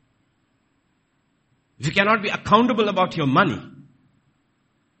cannot. If you cannot be accountable about your money,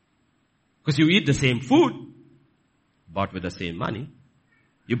 because you eat the same food, bought with the same money.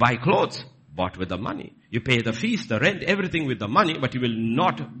 You buy clothes, bought with the money. You pay the fees, the rent, everything with the money, but you will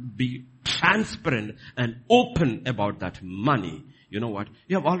not be transparent and open about that money. You know what?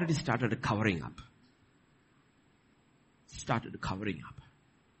 You have already started covering up.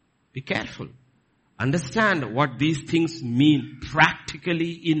 Be careful. Understand what these things mean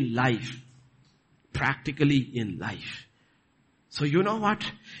practically in life. So you know what?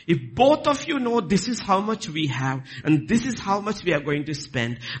 If both of you know this is how much we have, and this is how much we are going to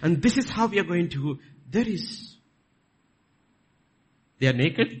spend, and this is how we are going to, they are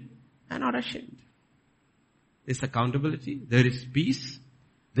naked and not ashamed. There's accountability, there is peace,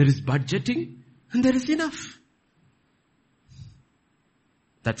 there is budgeting, and there is enough.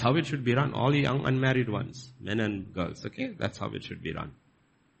 That's how it should be run. All young unmarried ones, men and girls, okay? That's how it should be run.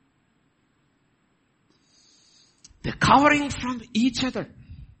 They're covering from each other.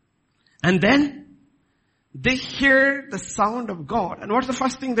 And then they hear the sound of God. And what's the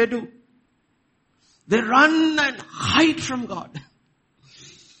first thing they do? They run and hide from God.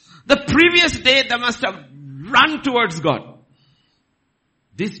 The previous day they must have run towards God.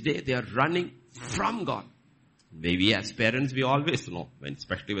 This day they are running from God. Maybe as parents we always know,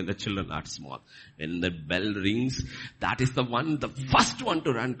 especially when the children are small. When the bell rings, that is the first one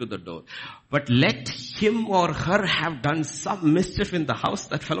to run to the door. But let him or her have done some mischief in the house,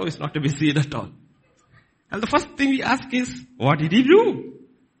 that fellow is not to be seen at all. And the first thing we ask is, what did he do?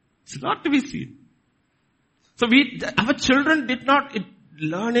 It's not to be seen. So our children did not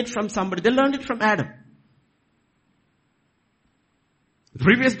learn it from somebody, they learned it from Adam. The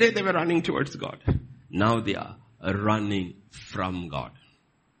previous day they were running towards God. Now they are running from God.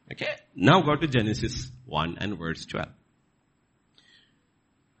 Okay? Now go to Genesis 1 and verse 12.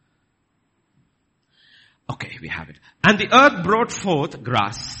 Okay, we have it. And the earth brought forth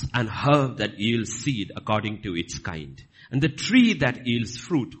grass and herb that yields seed according to its kind. And the tree that yields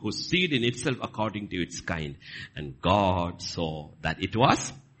fruit, whose seed in itself according to its kind. And God saw that it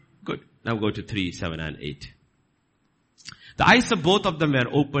was good. Now go to 3, 7 and 8. The eyes of both of them were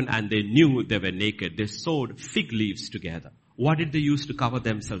opened and they knew they were naked. They sewed fig leaves together. What did they use to cover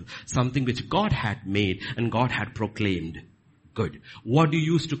themselves? Something which God had made and God had proclaimed good. What do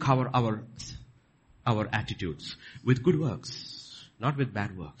you use to cover our attitudes? With good works, not with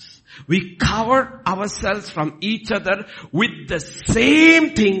bad works. We cover ourselves from each other with the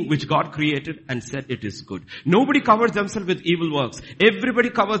same thing which God created and said it is good. Nobody covers themselves with evil works. Everybody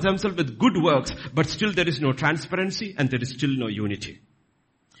covers themselves with good works, but still there is no transparency and there is still no unity.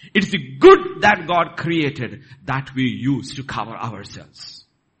 It is the good that God created that we use to cover ourselves.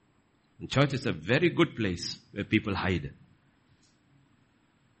 And church is a very good place where people hide.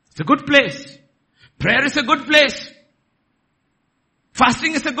 It's a good place. Prayer is a good place.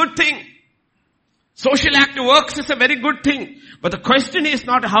 Fasting is a good thing. Social active works is a very good thing. But the question is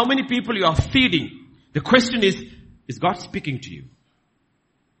not how many people you are feeding. The question is God speaking to you?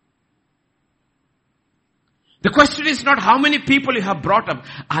 The question is not how many people you have brought up.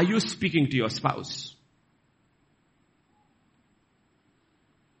 Are you speaking to your spouse?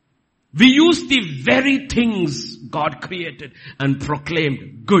 We use the very things God created and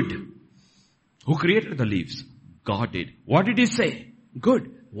proclaimed good. Who created the leaves? God did. What did He say?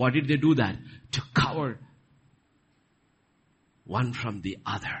 Good. What did they do that? To cover one from the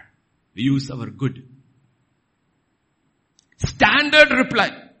other. We use our good. Standard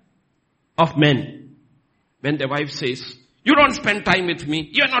reply of men when their wife says, you don't spend time with me,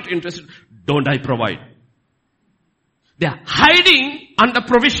 you're not interested, don't I provide? They are hiding under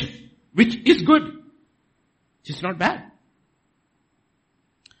provision, which is good. It's not bad.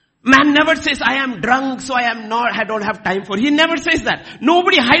 Man never says, I am drunk, so I don't have time for it. He never says that.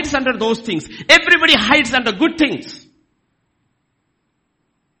 Nobody hides under those things. Everybody hides under good things.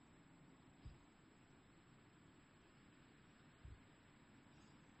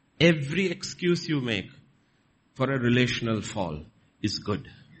 Every excuse you make for a relational fall is good.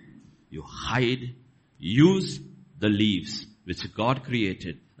 You hide, use the leaves which God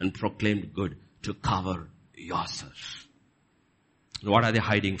created and proclaimed good to cover yourself. What are they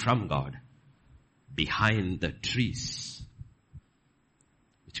hiding from God? Behind the trees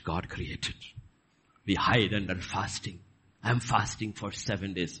which God created. We hide under fasting. I am fasting for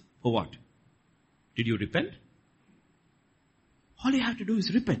 7 days. For what? Did you repent? All you have to do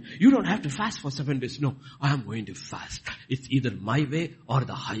is repent. You don't have to fast for 7 days. No, I am going to fast. It's either my way or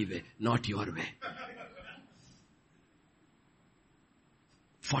the highway, not your way.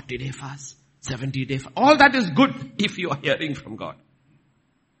 40-day fast, 70-day fast. All that is good if you are hearing from God.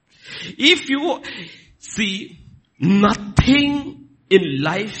 If you see, nothing in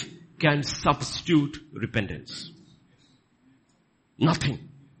life can substitute repentance. Nothing.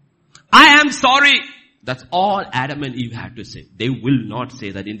 I am sorry. That's all Adam and Eve had to say. They will not say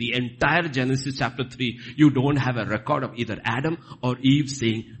that. In the entire Genesis chapter 3, you don't have a record of either Adam or Eve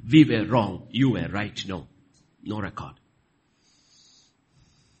saying, we were wrong, you were right. No. No record.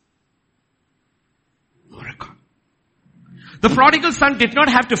 No record. The prodigal son did not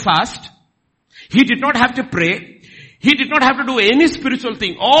have to fast. He did not have to pray. He did not have to do any spiritual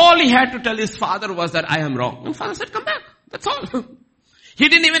thing. All he had to tell his father was that I am wrong. And father said, come back. That's all. He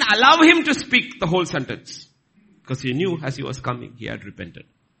didn't even allow him to speak the whole sentence. Because he knew as he was coming, he had repented.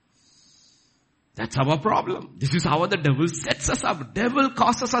 That's our problem. This is how the devil sets us up. Devil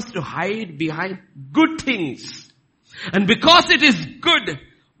causes us to hide behind good things. And because it is good,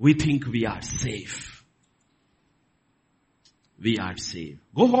 we think we are safe. We are saved.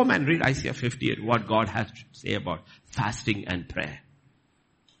 Go home and read Isaiah 58, what God has to say about fasting and prayer.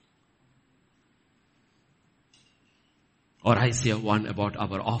 Or Isaiah 1 about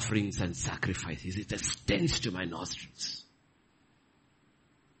our offerings and sacrifices. It is stench to my nostrils.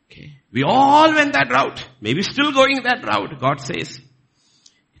 Okay. We all went that route. Maybe still going that route. God says,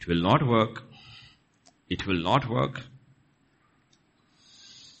 it will not work. It will not work.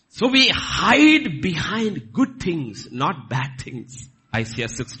 So we hide behind good things, not bad things. Isaiah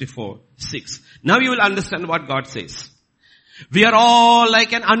 64:6. Now you will understand what God says. We are all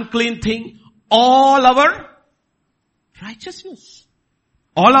like an unclean thing. All our righteousness.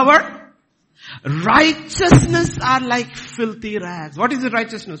 All our righteousness are like filthy rags. What is the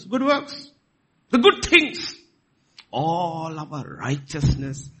righteousness? Good works. The good things. All our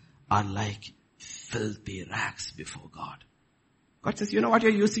righteousness are like filthy rags before God. God says, you know what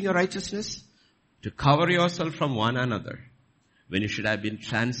you're using your righteousness? To cover yourself from one another. When you should have been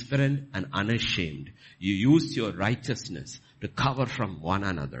transparent and unashamed. You use your righteousness to cover from one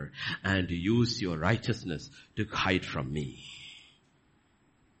another. And you use your righteousness to hide from me.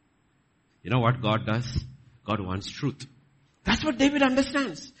 You know what God does? God wants truth. That's what David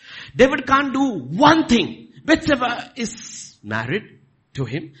understands. David can't do one thing. Bathsheba is married to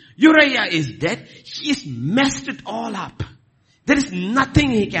him. Uriah is dead. He's messed it all up. There is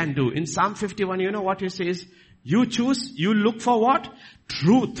nothing he can do. In Psalm 51, you know what he says? You choose, you look for what?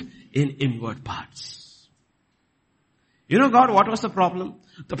 Truth in inward parts. You know God, what was the problem?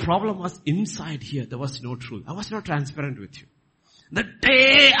 The problem was inside here. There was no truth. I was not transparent with you. The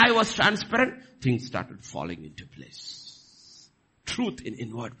day I was transparent, things started falling into place. Truth in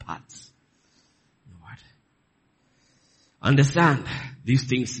inward parts. You know what? Understand, these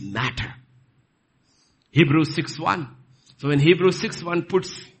things matter. Hebrews 6:1. So when Hebrews 6:1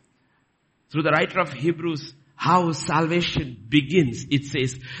 puts through the writer of Hebrews how salvation begins, it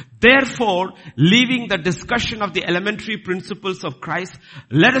says, therefore, leaving the discussion of the elementary principles of Christ,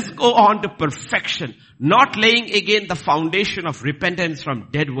 let us go on to perfection, not laying again the foundation of repentance from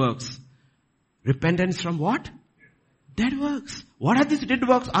dead works. Repentance from what? Dead works. What are these dead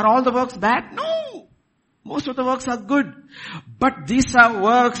works? Are all the works bad? No. Most of the works are good. But these are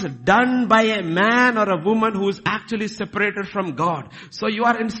works done by a man or a woman who is actually separated from God. So you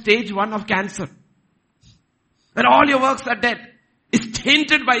are in stage 1 of cancer. When all your works are dead. It's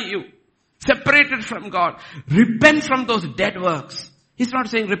tainted by you. Separated from God. Repent from those dead works. He's not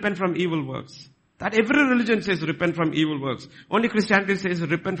saying repent from evil works. That every religion says repent from evil works. Only Christianity says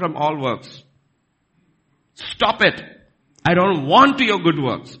repent from all works. Stop it. I don't want your good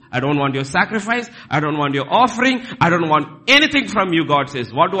works. I don't want your sacrifice. I don't want your offering. I don't want anything from you, God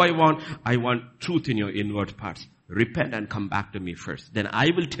says. What do I want? I want truth in your inward parts. Repent and come back to me first. Then I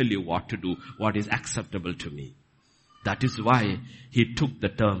will tell you what to do, what is acceptable to me. That is why he took the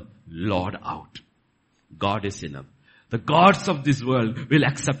term Lord out. God is enough. The gods of this world will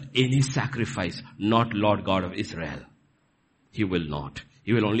accept any sacrifice, not Lord God of Israel. He will not.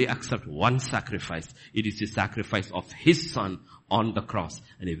 He will only accept one sacrifice. It is the sacrifice of his son on the cross.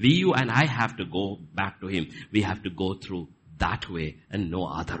 And if you and I have to go back to him, we have to go through that way and no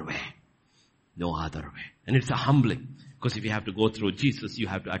other way. No other way. And it's a humbling. Because if you have to go through Jesus, you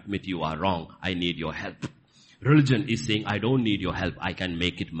have to admit you are wrong. I need your help. Religion is saying, I don't need your help. I can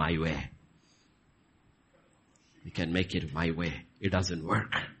make it my way. We can make it my way. It doesn't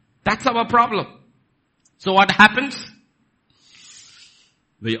work. That's our problem. So what happens?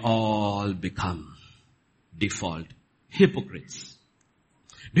 We all become default hypocrites.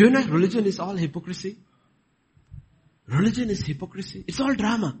 Do you know religion is all hypocrisy? Religion is hypocrisy. It's all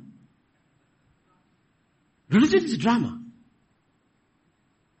drama. Religion is drama.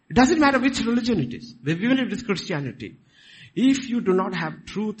 It doesn't matter which religion it is. Even if it is Christianity. If you do not have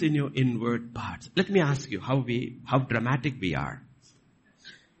truth in your inward parts, let me ask you how dramatic we are.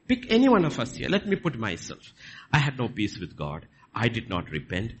 Pick any one of us here. Let me put myself. I had no peace with God. I did not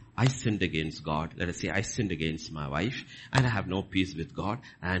repent. I sinned against God. Let us say I sinned against my wife and I have no peace with God.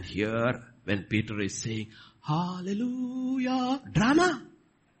 And here when Peter is saying, hallelujah, drama.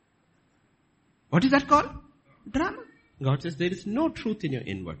 What is that called? Drama. God says there is no truth in your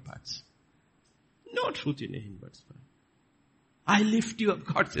inward parts. No truth in your inward parts. I lift you up.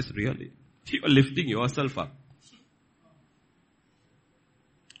 God says, really? You are lifting yourself up.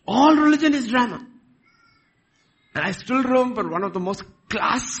 All religion is drama. And I still remember one of the most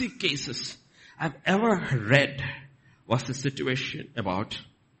classic cases I've ever read was the situation about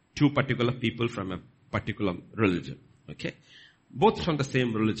two particular people from a particular religion. Okay? Both from the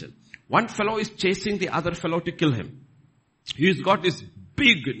same religion. One fellow is chasing the other fellow to kill him. He's got this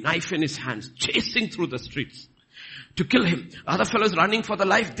big knife in his hands, chasing through the streets to kill him. The other fellow is running for the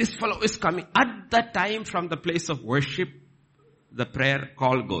life. This fellow is coming. At that time from the place of worship, the prayer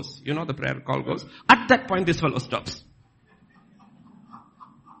call goes. You know the prayer call goes? At that point, this fellow stops.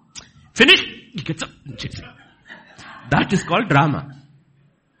 Finish. He gets up and checks it. That is called drama.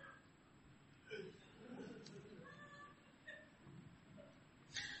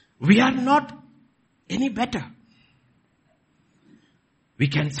 We are not any better. We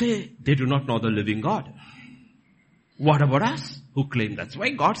can say they do not know the living God. What about us who claim? That's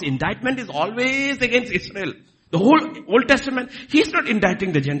why God's indictment is always against Israel. The whole Old Testament, He's not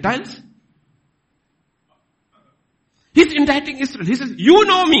indicting the Gentiles. He's indicting Israel. He says, you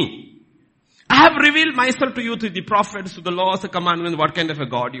know me. I have revealed myself to you through the prophets, through the laws, the commandments, what kind of a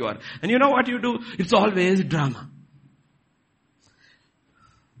God you are. And you know what you do? It's always drama.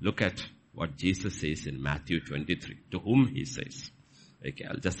 Look at what Jesus says in Matthew 23, to whom he says. Okay,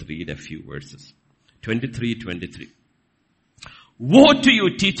 I'll just read a few verses. 23:23. Woe to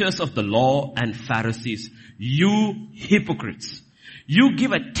you, teachers of the law and Pharisees, you hypocrites! You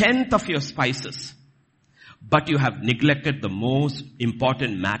give 1/10 of your spices, but you have neglected the most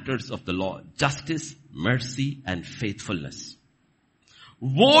important matters of the law, justice, mercy, and faithfulness.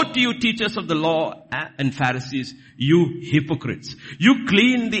 Woe to you, teachers of the law and Pharisees, you hypocrites! You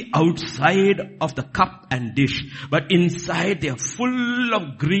clean the outside of the cup and dish, but inside they are full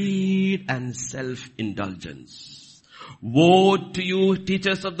of greed and self-indulgence. Woe to you,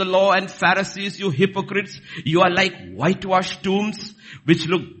 teachers of the law and Pharisees, you hypocrites! You are like whitewashed tombs, which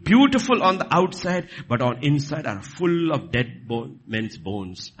look beautiful on the outside, but on inside are full of dead men's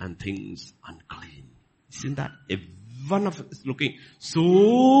bones and things unclean. Isn't that? One of us is looking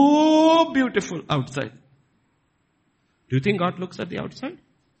so beautiful outside. Do you think God looks at the outside?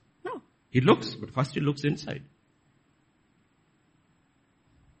 No. He looks, but first he looks inside.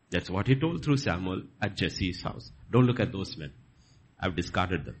 That's what he told through Samuel at Jesse's house. Don't look at those men. I've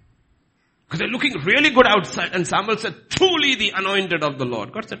discarded them. Because they're looking really good outside. And Samuel said, truly the anointed of the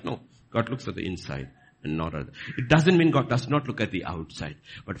Lord. God said, no. God looks at the inside and not at the... It doesn't mean God does not look at the outside.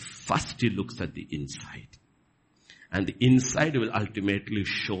 But first he looks at the inside. And the inside will ultimately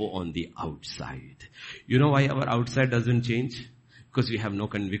show on the outside. You know why our outside doesn't change? Because we have no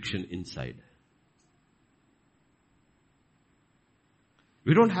conviction inside.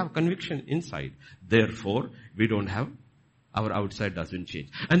 We don't have conviction inside. Therefore, our outside doesn't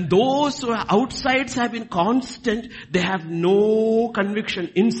change. And those who are outsides have been constant, they have no conviction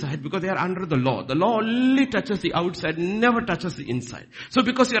inside because they are under the law. The law only touches the outside, never touches the inside. So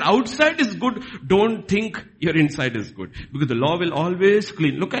because your outside is good, don't think your inside is good. Because the law will always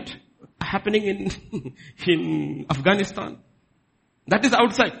clean. Look at happening in Afghanistan. That is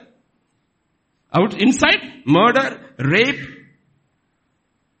outside. Inside, murder, rape,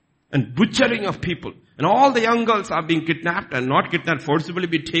 and butchering of people. And all the young girls are being kidnapped and not kidnapped, forcibly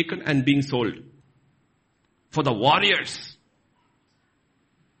be taken and being sold. For the warriors.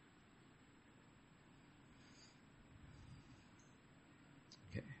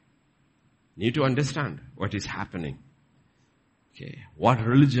 Okay. Need to understand what is happening. Okay. What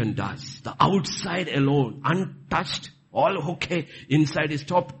religion does. The outside alone, untouched, all okay. Inside is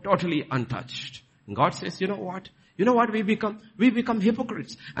totally untouched. And God says, you know what? You know what we become? We become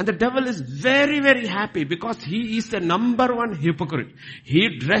hypocrites. And the devil is very, very happy because he is the number one hypocrite.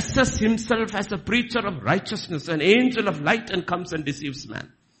 He dresses himself as a preacher of righteousness, an angel of light, and comes and deceives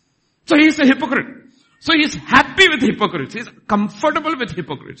man. So he is a hypocrite. So he is happy with hypocrites. He is comfortable with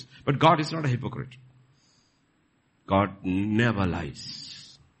hypocrites. But God is not a hypocrite. God never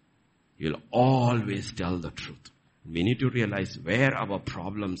lies. He will always tell the truth. We need to realize where our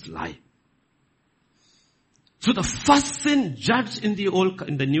problems lie. So the first sin judged in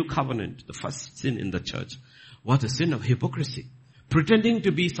the new covenant, the first sin in the church, was the sin of hypocrisy. Pretending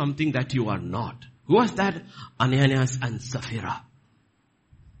to be something that you are not. Who was that? Ananias and Sapphira.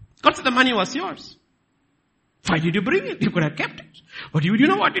 God said the money was yours. Why did you bring it? You could have kept it. But you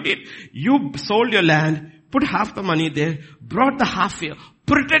know what you did? You sold your land, put half the money there, brought the half here,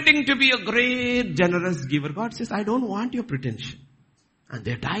 pretending to be a great generous giver. God says, I don't want your pretension. And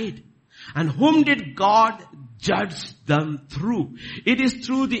they died. And whom did God judge them through? It is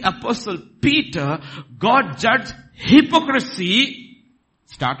through the apostle Peter. God judged hypocrisy,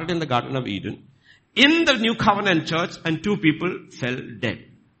 started in the Garden of Eden, in the New Covenant church, and two people fell dead.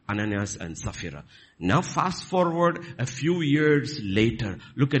 Ananias and Sapphira. Now fast forward a few years later,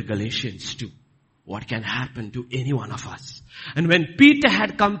 look at Galatians 2. What can happen to any one of us? And when Peter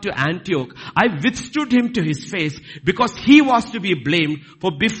had come to Antioch, I withstood him to his face because he was to be blamed.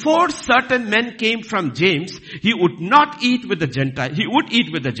 For before certain men came from James, he would not eat with the Gentiles. He would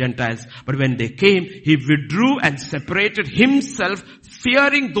eat with the Gentiles. But when they came, he withdrew and separated himself,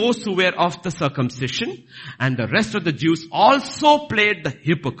 fearing those who were of the circumcision. And the rest of the Jews also played the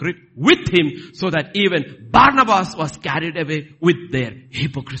hypocrite with him, so that even Barnabas was carried away with their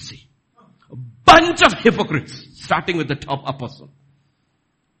hypocrisy. Bunch of hypocrites, starting with the top apostle.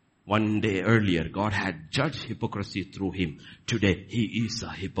 One day earlier, God had judged hypocrisy through him. Today, he is a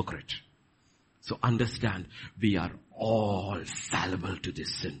hypocrite. So understand, we are all fallible to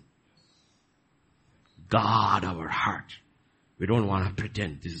this sin. Guard our heart. We don't want to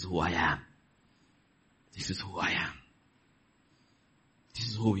pretend this is who I am. This is who I am. This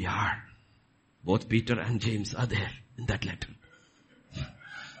is who we are. Both Peter and James are there in that letter.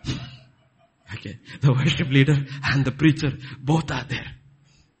 Okay, the worship leader and the preacher, both are there.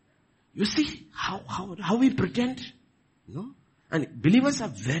 You see how we pretend, And believers are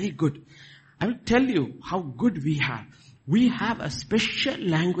very good. I will tell you how good we have. We have a special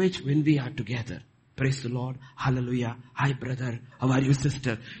language when we are together. Praise the Lord. Hallelujah. Hi brother. How are you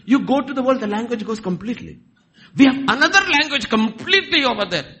sister? You go to the world, the language goes completely. We have another language completely over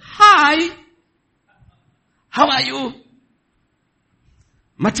there. Hi. How are you?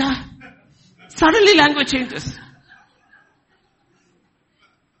 Macha. Suddenly language changes.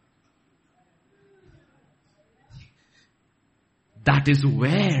 That is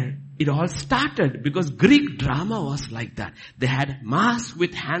where it all started, because Greek drama was like that. They had masks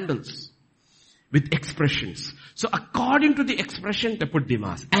with handles, with expressions. So according to the expression, they put the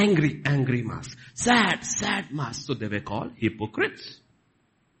mask. Angry, angry mask. Sad, sad mask. So they were called hypocrites.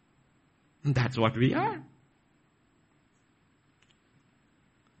 And that's what we are.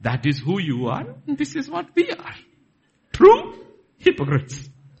 That is who you are, and this is what we are. True hypocrites.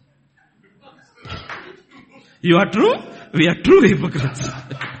 You are true? We are true hypocrites.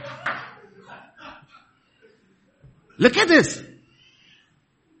 Look at this.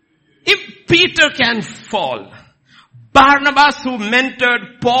 If Peter can fall, Barnabas who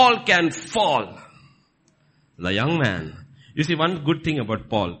mentored Paul can fall. The young man. You see, one good thing about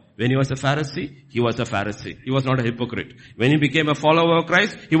Paul, when he was a Pharisee, he was a Pharisee. He was not a hypocrite. When he became a follower of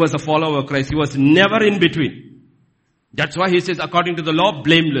Christ, he was a follower of Christ. He was never in between. That's why he says, according to the law,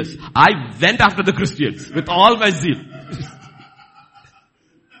 blameless. I went after the Christians with all my zeal.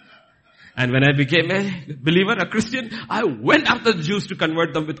 And when I became a believer, a Christian, I went after the Jews to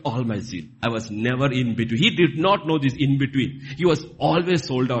convert them with all my zeal. I was never in between. He did not know this in between. He was always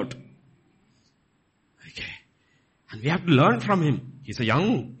sold out. Okay. And we have to learn from him. He's a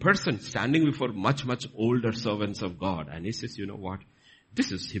young person standing before much, much older servants of God. And he says, you know what?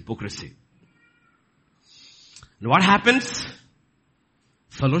 This is hypocrisy. And what happens?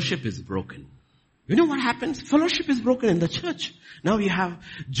 Fellowship is broken. You know what happens? Fellowship is broken in the church. Now you have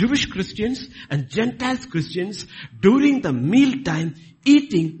Jewish Christians and Gentiles Christians during the meal time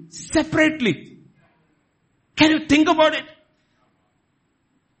eating separately. Can you think about it?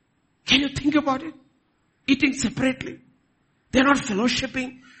 Can you think about it? Eating separately. They're not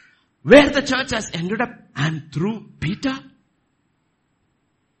fellowshipping. Where the church has ended up, and through Peter,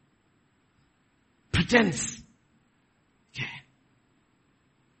 pretense. Okay.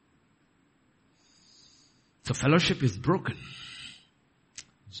 So fellowship is broken.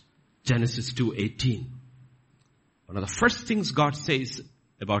 Genesis 2:18. One of the first things God says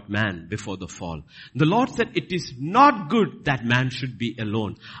about man before the fall. The Lord said, it is not good that man should be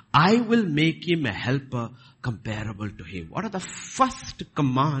alone. I will make him a helper comparable to him. What are the first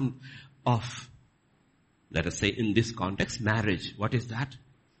command of, let us say in this context, marriage? What is that?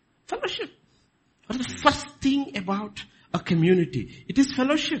 Fellowship. What is the first thing about a community? It is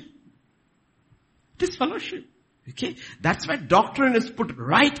fellowship. It is fellowship. Okay? That's why doctrine is put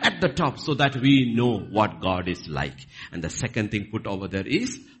right at the top so that we know what God is like. And the second thing put over there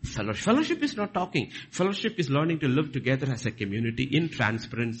is fellowship. Fellowship is not talking. Fellowship is learning to live together as a community in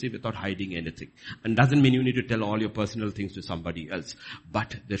transparency without hiding anything. And doesn't mean you need to tell all your personal things to somebody else.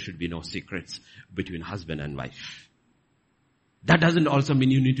 But there should be no secrets between husband and wife. That doesn't also mean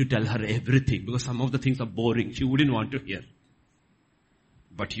you need to tell her everything, because some of the things are boring. She wouldn't want to hear.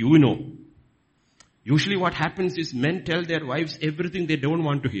 But you know. Usually what happens is men tell their wives everything they don't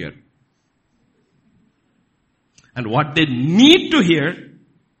want to hear. And what they need to hear,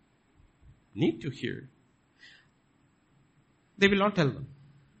 they will not tell them.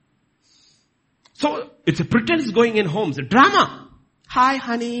 So it's a pretense going in homes, a drama. Hi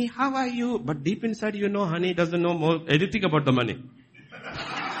honey, how are you? But deep inside you know honey doesn't know anything about the money.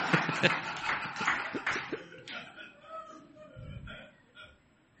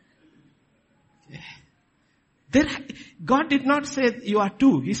 God did not say you are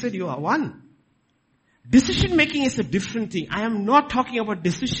two. He said you are one. Decision making is a different thing. I am not talking about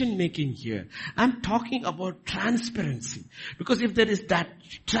decision making here. I'm talking about transparency. Because if there is that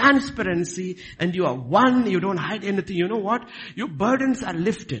transparency and you are one, you don't hide anything, you know what? Your burdens are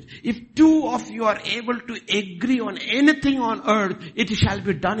lifted. If two of you are able to agree on anything on earth, it shall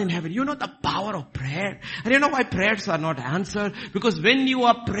be done in heaven. You know the power of prayer. And you know why prayers are not answered? Because when you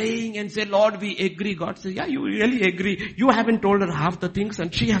are praying and say, Lord, we agree, God says, yeah, you really agree. You haven't told her half the things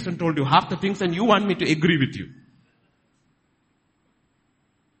and she hasn't told you half the things and you want me to agree with you.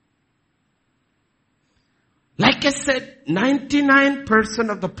 Like I said,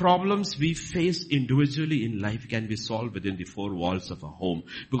 99% of the problems we face individually in life can be solved within the four walls of a home,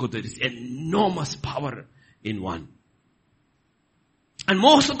 because there is enormous power in one. And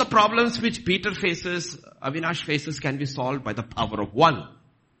most of the problems which Peter faces, Avinash faces, can be solved by the power of one.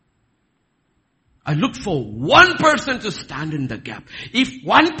 I look for one person to stand in the gap. If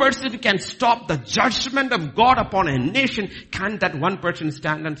one person can stop the judgment of God upon a nation, can that one person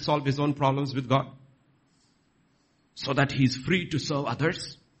stand and solve his own problems with God? So that he is free to serve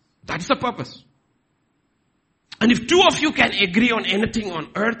others? That's the purpose. And if two of you can agree on anything on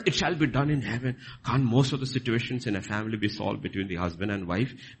earth, it shall be done in heaven. Can't most of the situations in a family be solved between the husband and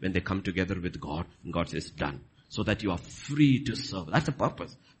wife when they come together with God? And God says, done. So that you are free to serve. That's the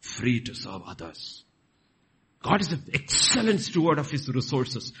purpose. Free to serve others. God is an excellent steward of His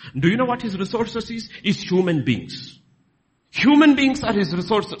resources. Do you know what His resources is? Is human beings. Human beings are His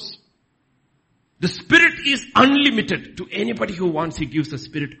resources. The Spirit is unlimited. To anybody who wants, He gives the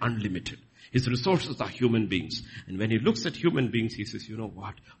Spirit unlimited. His resources are human beings. And when He looks at human beings, He says, you know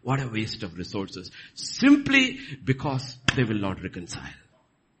what? What a waste of resources. Simply because they will not reconcile.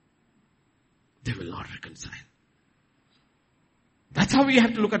 They will not reconcile. That's how we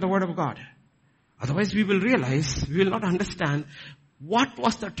have to look at the Word of God. Otherwise we will realize, we will not understand what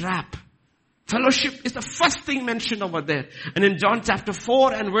was the trap. Fellowship is the first thing mentioned over there. And in John chapter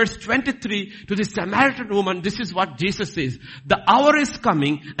 4 and verse 23, to the Samaritan woman, this is what Jesus says. The hour is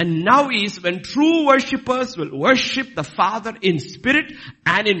coming and now is when true worshippers will worship the Father in spirit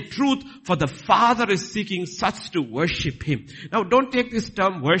and in truth, for the Father is seeking such to worship Him. Now don't take this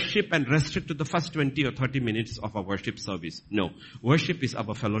term worship and restrict to the first 20 or 30 minutes of our worship service. No. Worship is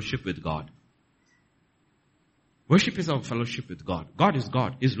our fellowship with God. Worship is our fellowship with God. God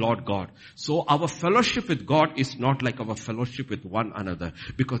is Lord God. So our fellowship with God is not like our fellowship with one another.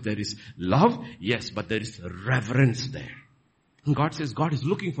 Because there is love, yes, but there is reverence there. And God says God is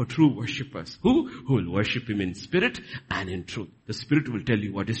looking for true worshippers. Who will worship Him in spirit and in truth. The Spirit will tell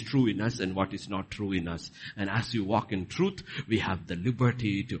you what is true in us and what is not true in us. And as you walk in truth, we have the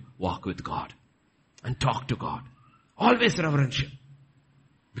liberty to walk with God. And talk to God. Always reverential.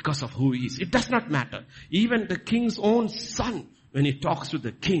 Because of who He is. It does not matter. Even the king's own son, when he talks to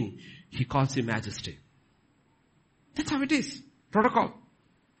the king, he calls him majesty. That's how it is. Protocol.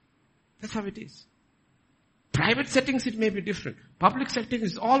 That's how it is. Private settings it may be different. Public settings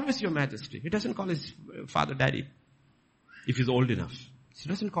is always your majesty. He doesn't call his father daddy. If he's old enough. He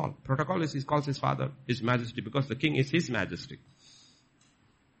doesn't call. Protocol is he calls his father his majesty because the king is his majesty.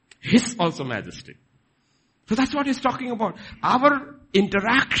 His also majesty. So that's what he's talking about. Our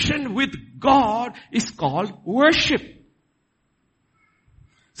interaction with God is called worship.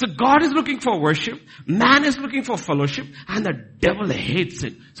 So God is looking for worship, man is looking for fellowship, and the devil hates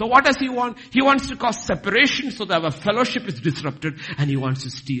it. So what does he want? He wants to cause separation so that our fellowship is disrupted, and he wants to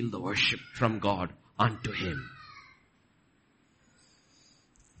steal the worship from God unto Him.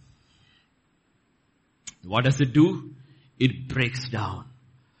 What does it do? It breaks down.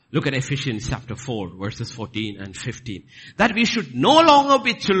 Look at Ephesians chapter 4, verses 14 and 15. That we should no longer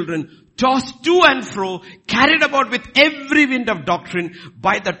be children, tossed to and fro, carried about with every wind of doctrine,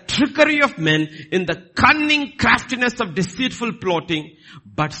 by the trickery of men, in the cunning craftiness of deceitful plotting,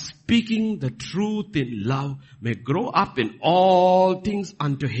 but speaking the truth in love, may grow up in all things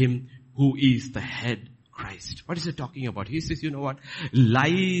unto Him who is the head, Christ. What is He talking about? He says, you know what?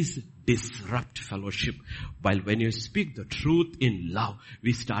 Lies disrupt fellowship. While when you speak the truth in love,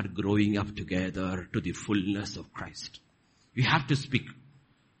 we start growing up together to the fullness of Christ. We have to speak.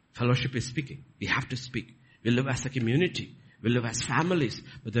 Fellowship is speaking. We have to speak. We live as a community. We live as families.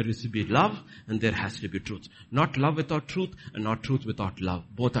 But there is to be love and there has to be truth. Not love without truth and not truth without love.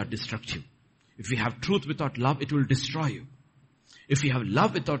 Both are destructive. If we have truth without love, it will destroy you. If we have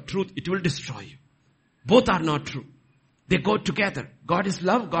love without truth, it will destroy you. Both are not true. They go together. God is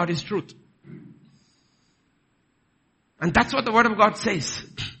love, God is truth. And that's what the Word of God says.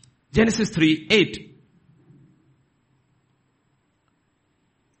 Genesis 3:8.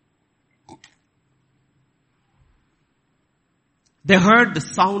 They heard the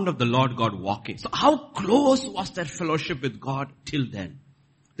sound of the Lord God walking. So how close was their fellowship with God till then?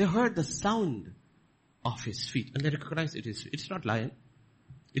 They heard the sound of His feet. And they recognized it's not lion.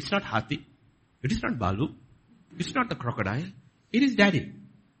 It's not hathi. It is not Balu. It's not the crocodile. It is Daddy.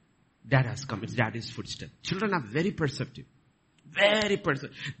 Dad has come. It's Daddy's footstep. Children are very perceptive. Very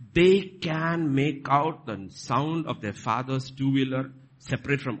perceptive. They can make out the sound of their father's two-wheeler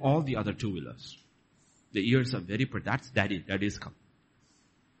separate from all the other two-wheelers. The ears are very perceptive. That's Daddy. Daddy's come.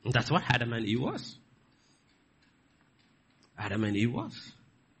 And that's what Adam and Eve was. Adam and Eve was.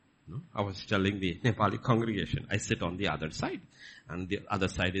 No? I was telling the Nepali congregation, I sit on the other side. And the other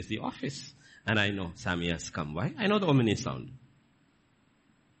side is the office. And I know Sammy has come. Why? I know the Omni sound.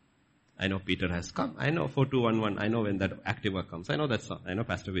 I know Peter has come. I know 4211. I know when that Activa comes. I know that sound. I know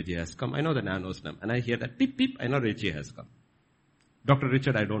Pastor Vijay has come. I know the Nano's come. And I hear that beep beep. I know Richie has come. Dr.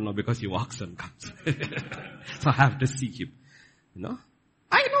 Richard, I don't know because he walks and comes. So I have to seek him.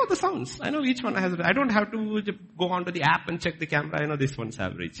 I know the sounds. I know each one has, I don't have to go onto the app and check the camera. I know this one's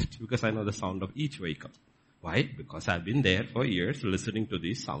have reached because I know the sound of each vehicle. Why? Because I've been there for years listening to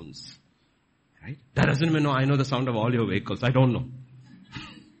these sounds. Right? That doesn't mean I know the sound of all your vehicles. I don't know.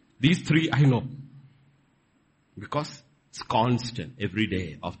 These three I know. Because it's constant every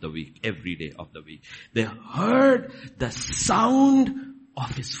day of the week. Every day of the week. They heard the sound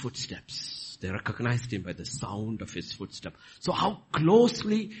of his footsteps. They recognized him by the sound of his footsteps. So how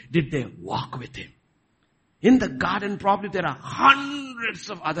closely did they walk with him? In the garden probably there are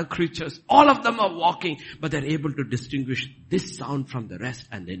hundreds of other creatures. All of them are walking, but they're able to distinguish this sound from the rest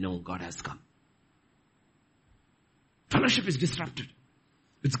and they know God has come. Fellowship is disrupted.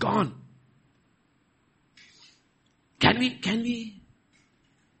 It's gone. Can we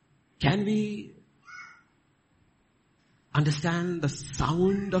understand the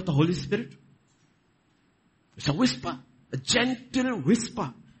sound of the Holy Spirit? It's a whisper, a gentle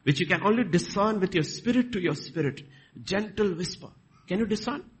whisper, which you can only discern with your spirit to your spirit. Gentle whisper. Can you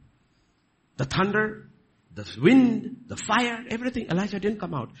discern? The thunder, the wind, the fire, everything. Elijah didn't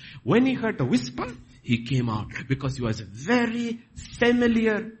come out. When he heard the whisper, he came out because he was very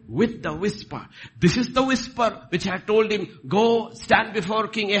familiar with the whisper. This is the whisper which had told him, go stand before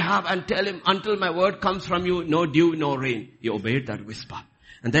King Ahab and tell him, until my word comes from you, no dew, no rain. He obeyed that whisper.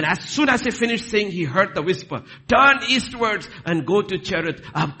 And then as soon as he finished saying, he heard the whisper, turn eastwards and go to Cherith.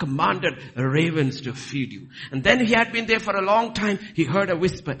 I have commanded ravens to feed you. And then he had been there for a long time. He heard a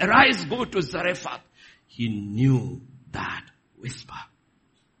whisper, arise, go to Zarephath. He knew that whisper.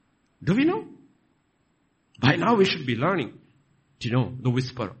 Do we know? By now we should be learning to know the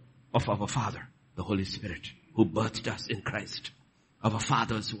whisper of our Father, the Holy Spirit, who birthed us in Christ. Our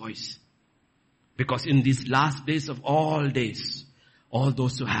Father's voice. Because in these last days of all days, all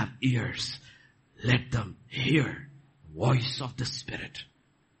those who have ears, let them hear the voice of the Spirit.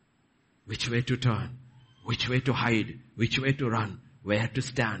 Which way to turn, which way to hide, which way to run, where to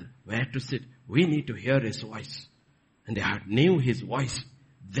stand, where to sit. We need to hear His voice. And they had knew His voice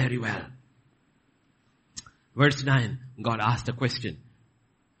very well. Verse 9, God asked a question.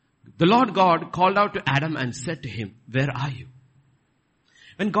 The Lord God called out to Adam and said to him, where are you?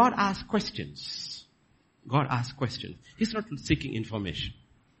 When God asks questions, He's not seeking information.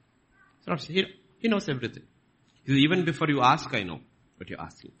 He knows everything. Even before you ask, I know what you're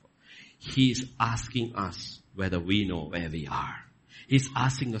asking for. He's asking us whether we know where we are. He's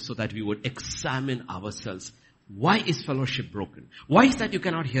asking us so that we would examine ourselves. Why is fellowship broken? Why is that you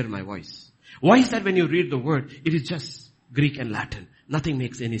cannot hear my voice? Why is that when you read the word, it is just Greek and Latin? Nothing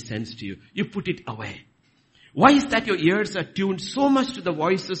makes any sense to you. You put it away. Why is that your ears are tuned so much to the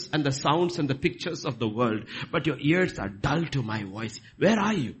voices and the sounds and the pictures of the world, but your ears are dull to my voice? Where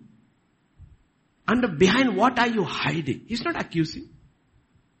are you? And behind what are you hiding? He's not accusing.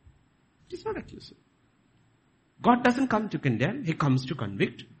 He's not accusing. God doesn't come to condemn. He comes to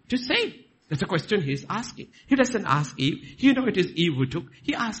convict, to save. That's a question He's asking. He doesn't ask Eve. You know it is Eve who took.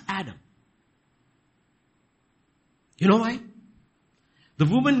 He asked Adam. You know why? The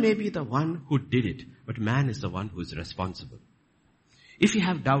woman may be the one who did it, but man is the one who is responsible. If you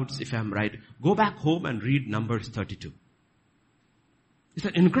have doubts, if I'm right, go back home and read Numbers 32. It's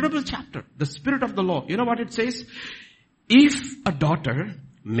an incredible chapter. The spirit of the law. You know what it says? If a daughter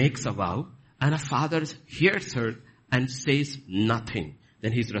makes a vow and a father hears her and says nothing,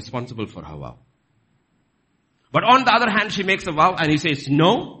 then he's responsible for her vow. But on the other hand, she makes a vow and he says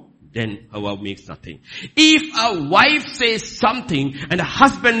no, then her vow makes nothing. If a wife says something and a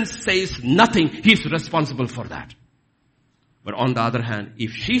husband says nothing, he's responsible for that. But on the other hand,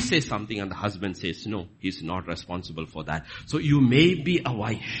 if she says something and the husband says no, he's not responsible for that. So you may be a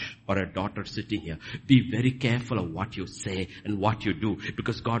wife or a daughter sitting here. Be very careful of what you say and what you do,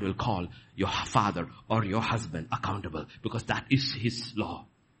 because God will call your father or your husband accountable, because that is His law.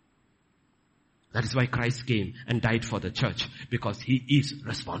 That is why Christ came and died for the church, because He is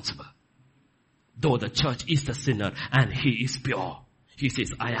responsible. Though the church is the sinner and He is pure, He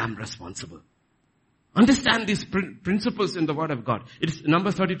says, I am responsible. Understand these principles in the Word of God. It's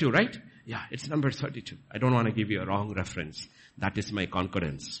number 32, right? Yeah, it's number 32. I don't want to give you a wrong reference. That is my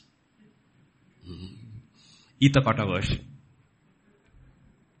concordance. Itapata version.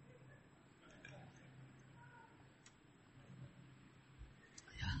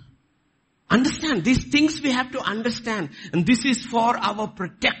 Understand, these things we have to understand. And this is for our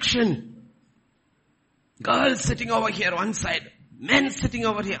protection. Girls sitting over here one side, men sitting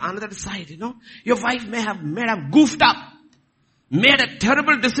over here another side, you know. Your wife may have goofed up, made a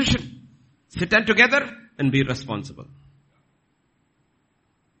terrible decision. Sit down together and be responsible.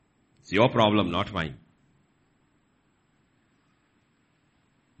 It's your problem, not mine.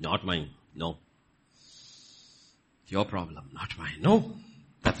 Not mine. No. It's your problem, not mine. No.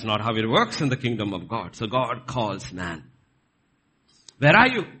 That's not how it works in the kingdom of God. So God calls man. Where are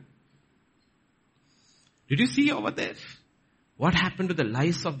you? Did you see over there? What happened to the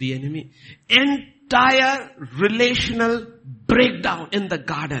lies of the enemy? Entire relational breakdown in the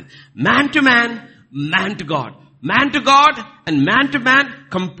garden. Man to man, man to God. Man to God and man to man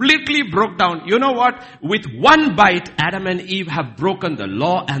completely broke down. You know what? With one bite, Adam and Eve have broken the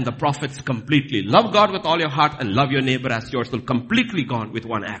law and the prophets completely. Love God with all your heart and love your neighbor as yourself. Completely gone with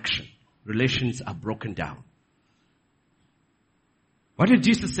one action. Relations are broken down. What did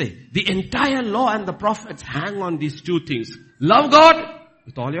Jesus say? The entire law and the prophets hang on these two things. Love God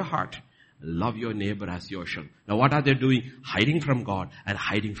with all your heart. Love your neighbor as yourself. Now what are they doing? Hiding from God and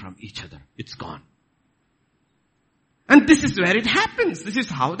hiding from each other. It's gone. And this is where it happens. This is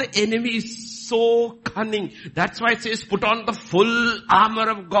how the enemy is so cunning. That's why it says put on the full armor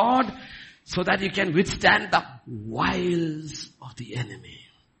of God so that you can withstand the wiles of the enemy.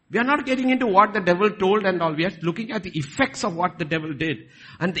 We are not getting into what the devil told and all. We are looking at the effects of what the devil did.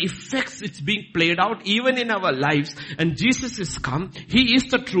 And the effects, it's being played out even in our lives. And Jesus is come. He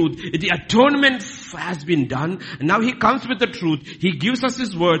is the truth. The atonement has been done. And now He comes with the truth. He gives us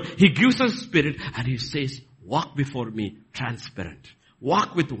His word. He gives us Spirit. And He says, walk before me transparent.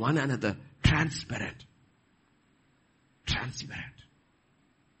 Walk with one another transparent. Transparent.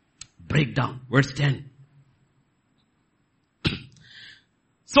 Breakdown. Verse 10.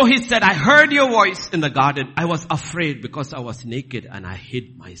 So He said, I heard your voice in the garden. I was afraid because I was naked and I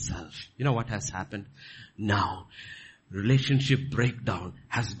hid myself. You know what has happened? Now, relationship breakdown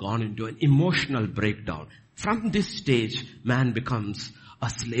has gone into an emotional breakdown. From this stage, man becomes a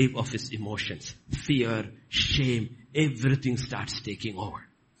slave of his emotions. Fear, shame, everything starts taking over.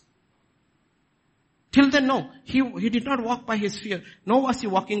 Till then, no. He did not walk by his fear. Nor was he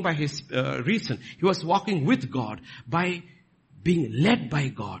walking by his reason. He was walking with God by being led by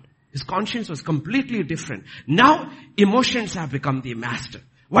God. His conscience was completely different. Now, emotions have become the master.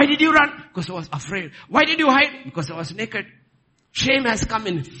 Why did you run? Because I was afraid. Why did you hide? Because I was naked. Shame has come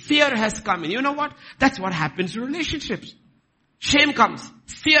in. Fear has come in. You know what? That's what happens in relationships. Shame comes.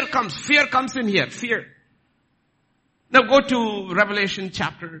 Fear comes. Fear comes in here. Fear. Now go to Revelation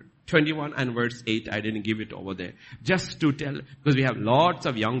chapter 21 and verse 8. I didn't give it over there. Just to tell, because we have lots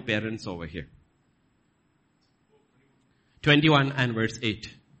of young parents over here. 21 and verse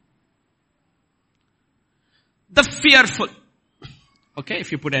 8. The fearful. Okay,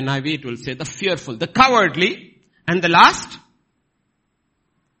 if you put NIV, it will say the fearful, the cowardly, and the last.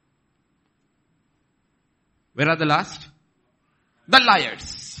 Where are the last? The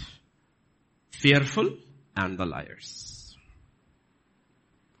liars. Fearful and the liars.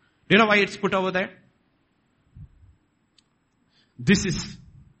 Do you know why it's put over there? This is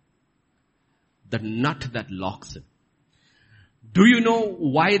the nut that locks it. Do you know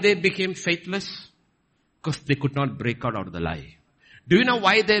why they became faithless? Because they could not break out of the lie. Do you know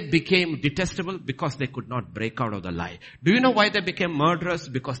why they became detestable? Because they could not break out of the lie. Do you know why they became murderers?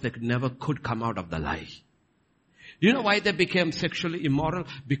 Because they never could come out of the lie. Do you know why they became sexually immoral?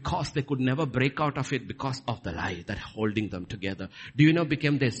 Because they could never break out of it because of the lie that holding them together. Do you know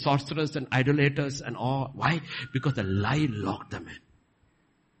became they sorcerers and idolaters and all? Why? Because the lie locked them in.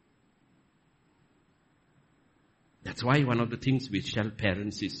 That's why one of the things we tell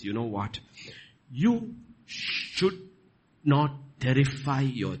parents is, you know what? You should not terrify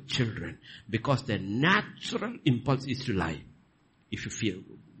your children because their natural impulse is to lie. If you fear,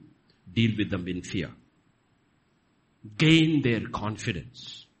 deal with them in fear. Gain their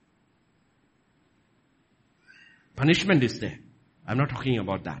confidence. Punishment is there. I'm not talking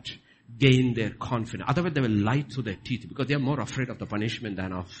about that. Gain their confidence. Otherwise they will lie through their teeth because they are more afraid of the punishment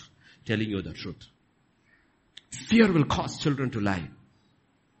than of telling you the truth. Fear will cause children to lie.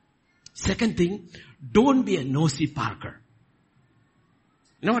 Second thing, don't be a nosy Parker.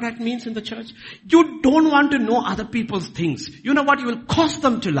 You know what that means in the church? You don't want to know other people's things. You know what? You will cause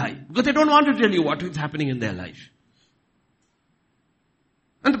them to lie because they don't want to tell you what is happening in their life.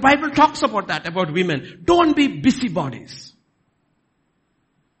 And the Bible talks about that, about women. Don't be busybodies.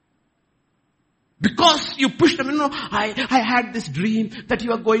 Because you push them, I had this dream that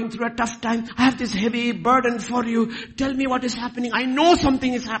you are going through a tough time. I have this heavy burden for you. Tell me what is happening. I know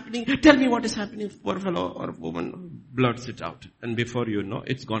something is happening. Tell me what is happening. Poor fellow or woman blurts it out. And before you know,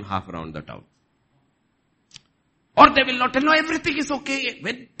 it's gone half around the town. Or they will not tell, no, everything is okay.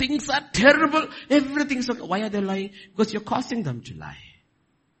 When things are terrible, everything is okay. Why are they lying? Because you're causing them to lie.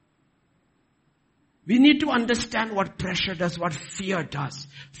 We need to understand what pressure does, what fear does.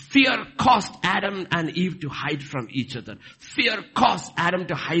 Fear caused Adam and Eve to hide from each other. Fear caused Adam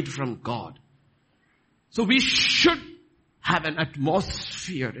to hide from God. So we should have an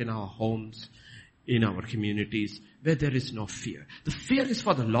atmosphere in our homes, in our communities, where there is no fear. The fear is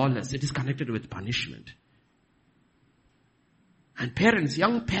for the lawless. It is connected with punishment. And parents,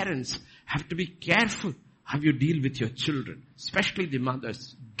 young parents, have to be careful how you deal with your children, especially the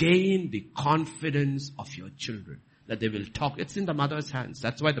mothers. Gain the confidence of your children, that they will talk. It's in the mother's hands.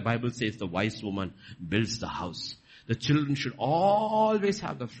 That's why the Bible says the wise woman builds the house. The children should always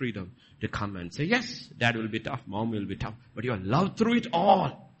have the freedom to come and say, yes, dad will be tough, mom will be tough, but you are loved through it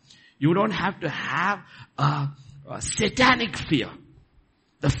all. You don't have to have a satanic fear.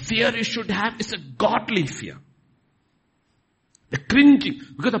 The fear you should have is a godly fear. The cringing.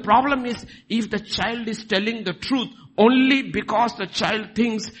 Because the problem is, if the child is telling the truth only because the child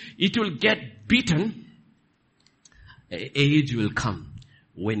thinks it will get beaten, age will come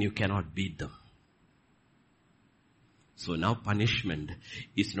when you cannot beat them. So now punishment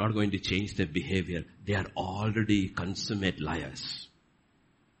is not going to change their behavior. They are already consummate liars.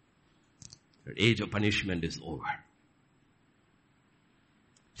 The age of punishment is over.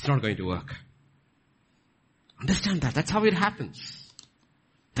 It's not going to work. Understand that. That's how it happens.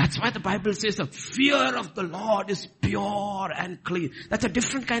 That's why the Bible says the fear of the Lord is pure and clean. That's a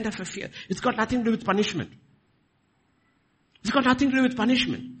different kind of a fear. It's got nothing to do with punishment. It's got nothing to do with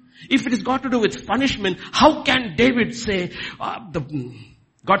punishment. If it is got to do with punishment, how can David say,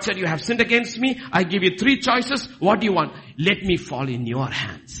 God said, you have sinned against me. I give you 3 choices. What do you want? Let me fall in your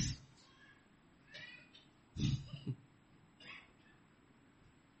hands.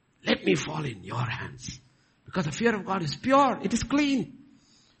 Let me fall in your hands. Because the fear of God is pure. It is clean.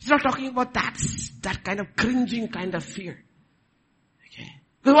 He's not talking about that kind of cringing kind of fear. Okay.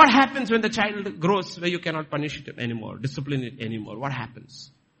 Because what happens when the child grows where you cannot punish it anymore, discipline it anymore? What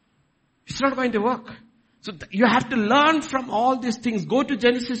happens? It's not going to work. So you have to learn from all these things. Go to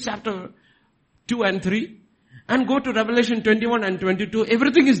Genesis chapter 2 and 3 and go to Revelation 21 and 22.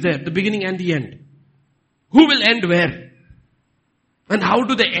 Everything is there, the beginning and the end. Who will end where? And how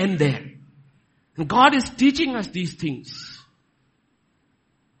do they end there? And God is teaching us these things.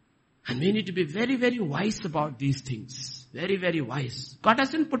 And we need to be very, very wise about these things. Very, very wise. God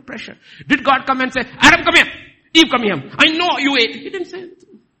doesn't put pressure. Did God come and say, Adam, come here. Eve, come here. I know you ate. He didn't say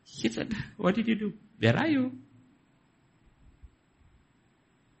anything. He said, what did you do? Where are you?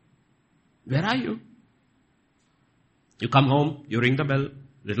 Where are you? You come home, you ring the bell.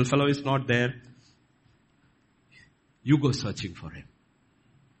 Little fellow is not there. You go searching for him.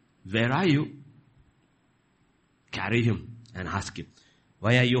 Where are you? Carry him and ask him,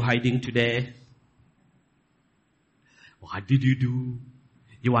 why are you hiding today? What did you do?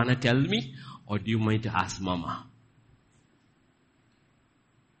 You want to tell me? Or do you mind to ask mama?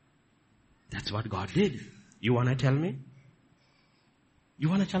 That's what God did. You want to tell me? You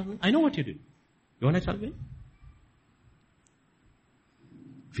want to tell me? I know what you did. You want to tell me?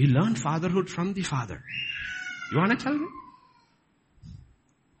 We learn fatherhood from the father. You want to tell me?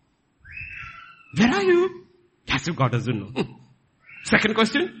 Where are you? As if God doesn't know. Second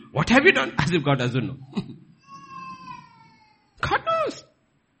question, what have you done? As if God doesn't know. God knows.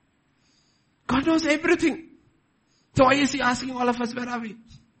 God knows everything. So why is He asking all of us, where are we?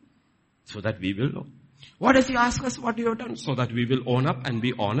 So that we will know. What does He ask us, what you have done? So that we will own up and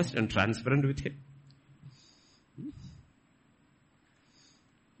be honest and transparent with Him.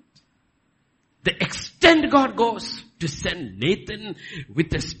 The extent God goes to send Nathan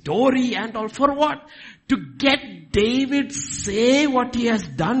with a story and all, for what? To get David say what he has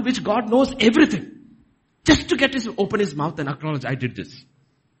done, which God knows everything. Just to get him open his mouth and acknowledge, I did this.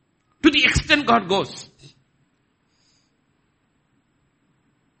 To the extent God goes.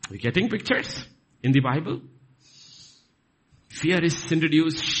 Are you getting pictures in the Bible? Fear is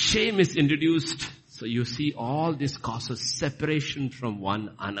introduced, shame is introduced. So you see all this causes separation from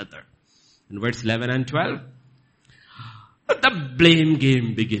one another. In verse 11 and 12, the blame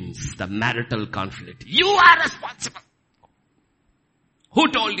game begins, the marital conflict. You are responsible.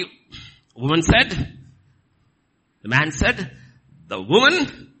 Who told you? Woman said, the man said, the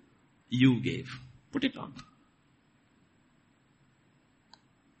woman you gave. Put it on.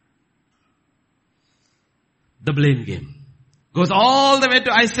 The blame game goes all the way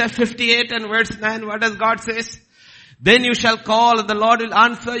to Isaiah 58 and verse 9. What does God say? Then you shall call and the Lord will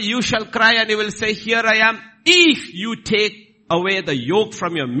answer. You shall cry and He will say, here I am. If you take away the yoke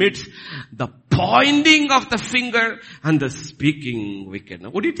from your midst, the pointing of the finger and the speaking wicked. Now,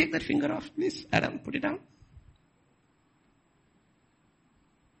 would you take that finger off, please? Adam, put it down.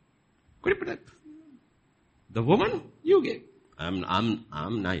 Could you put it? The woman, you gave.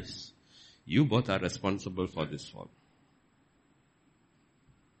 I'm nice. You both are responsible for this fall.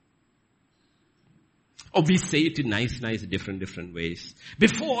 Oh, we say it in nice, different ways.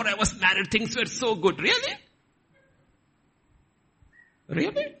 Before I was married, things were so good. Really?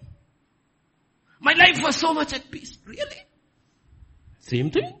 Really? My life was so much at peace. Really?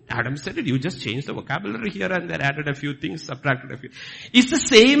 Same thing. Adam said it. You just changed the vocabulary here and there, added a few things, subtracted a few. It's the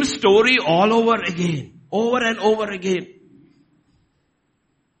same story all over again. Over and over again.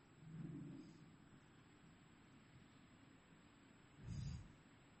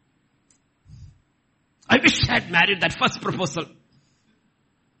 I wish I had married that first proposal.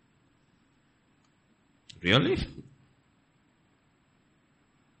 Really?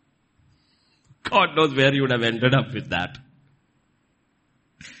 God knows where you would have ended up with that.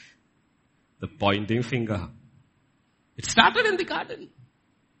 The pointing finger. It started in the garden.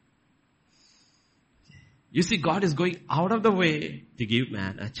 You see, God is going out of the way to give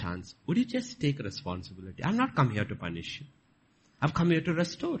man a chance. Would you just take responsibility? I've not come here to punish you. I've come here to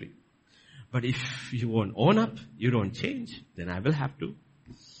restore you. But if you won't own up, you don't change, then I will have to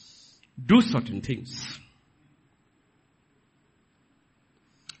do certain things.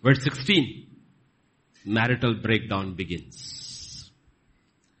 Verse 16, marital breakdown begins.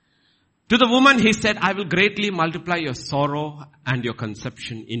 To the woman he said, I will greatly multiply your sorrow and your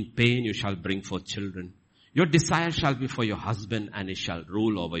conception. In pain you shall bring forth children. Your desire shall be for your husband and he shall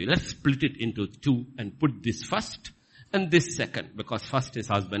rule over you. Let's split it into two and put this first and this second, because first is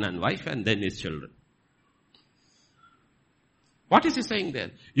husband and wife and then is children. What is he saying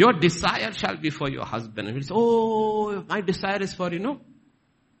there? Your desire shall be for your husband. And he says, oh, my desire is for you. No.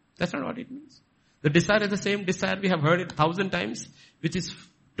 That's not what it means. The desire is the same desire. We have heard it 1,000 times, which is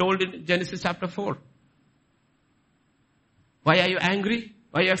told in Genesis chapter 4. Why are you angry?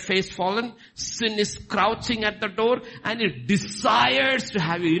 Why are your face fallen? Sin is crouching at the door and it desires to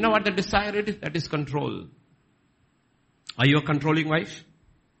have you. You know what the desire is? That is control. Are you a controlling wife?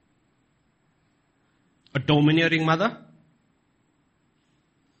 A domineering mother?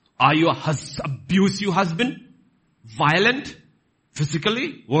 Are you a abusive husband? Violent?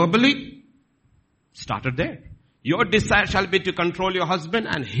 Physically? Verbally? Started there. Your desire shall be to control your husband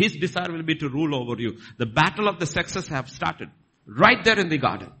and his desire will be to rule over you. The battle of the sexes have started right there in the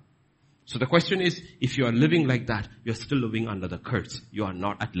garden. So the question is, if you are living like that, you are still living under the curse. You are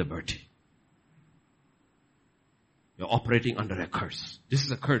not at liberty. You're operating under a curse. This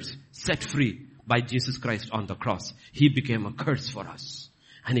is a curse set free by Jesus Christ on the cross. He became a curse for us.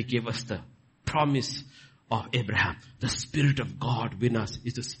 And he gave us the promise of Abraham. The Spirit of God within us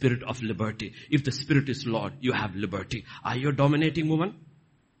is the spirit of liberty. If the Spirit is Lord, you have liberty. Are you a dominating woman?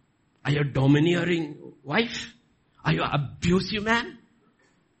 Are you a domineering wife? Are you an abusive man?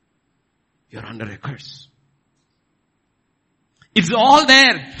 You're under a curse. It's all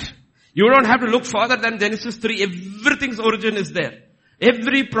there. You don't have to look further than Genesis 3. Everything's origin is there.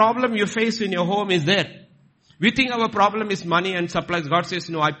 Every problem you face in your home is there. We think our problem is money and supplies. God says,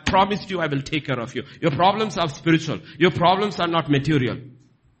 no, I promised you I will take care of you. Your problems are spiritual. Your problems are not material.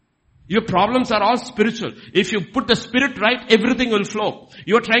 Your problems are all spiritual. If you put the spirit right, everything will flow.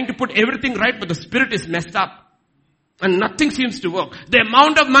 You're trying to put everything right, but the spirit is messed up. And nothing seems to work. The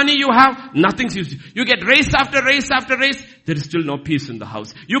amount of money you have, nothing seems to. You get race after race after race, there is still no peace in the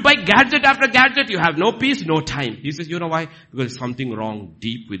house. You buy gadget after gadget, you have no peace, no time. He says, you know why? Because there's something wrong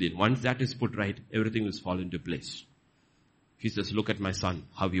deep within. Once that is put right, everything will fall into place. He says, look at my son,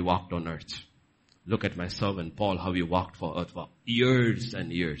 how he walked on earth. Look at my servant Paul, how he walked for earth for years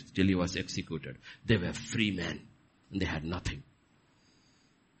and years till he was executed. They were free men and they had nothing.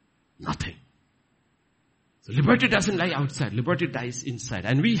 Nothing. So liberty doesn't lie outside. Liberty lies inside.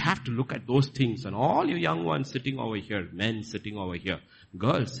 And we have to look at those things. And all you young ones sitting over here, men sitting over here,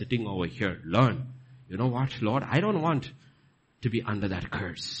 girls sitting over here, learn. You know what, Lord? I don't want to be under that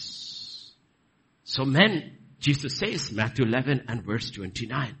curse. So men, Jesus says, Matthew 11 and verse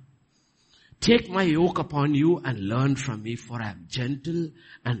 29. Take my yoke upon you and learn from me, for I am gentle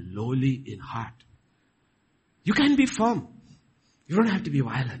and lowly in heart. You can be firm. You don't have to be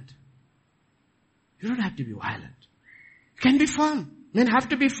violent. You don't have to be violent. You can be firm. Men have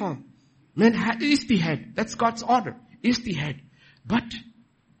to be firm. Men is the head. That's God's order. Is the head. But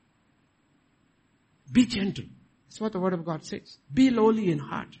be gentle. That's what the word of God says. Be lowly in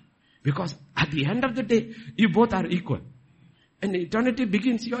heart. Because at the end of the day, you both are equal. And eternity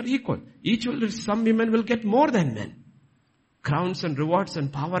begins, you are equal. Some women will get more than men. Crowns and rewards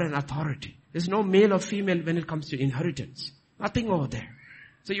and power and authority. There's no male or female when it comes to inheritance. Nothing over there.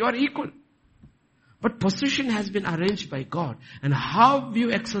 So you are equal. But position has been arranged by God. And how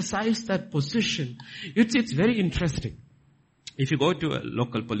you exercise that position, it's very interesting. If you go to a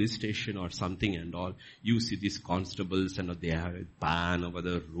local police station or something and all, you see these constables and they have a ban over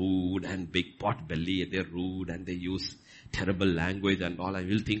the rude and big pot belly. They're rude and they use terrible language and all. I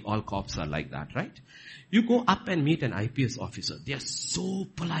will think all cops are like that, right? You go up and meet an IPS officer. They are so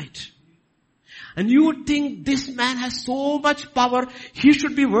polite. And you would think this man has so much power, he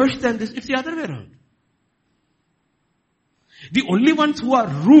should be worse than this. It's the other way around. The only ones who are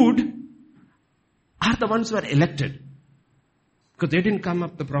rude are the ones who are elected. Because they didn't come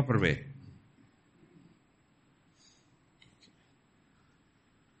up the proper way.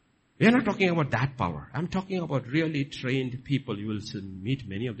 We are not talking about that power. I'm talking about really trained people. You will meet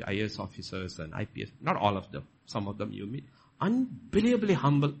many of the IAS officers and IPS. Not all of them. Some of them you meet. Unbelievably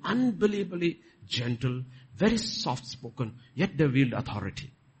humble, unbelievably gentle, very soft-spoken, yet they wield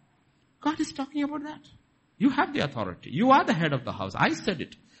authority. God is talking about that. You have the authority. You are the head of the house. I said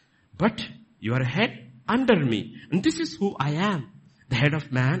it. But you are a head under me. And this is who I am. The head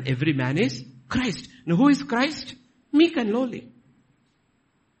of man, every man is Christ. Now who is Christ? Meek and lowly.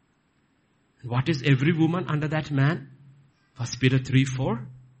 And what is every woman under that man? 1 Peter 3:4.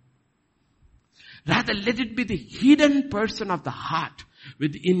 Rather let it be the hidden person of the heart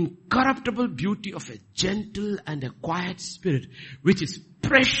with the incorruptible beauty of a gentle and a quiet spirit, which is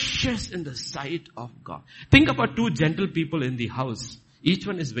precious in the sight of God. Think about two gentle people in the house. Each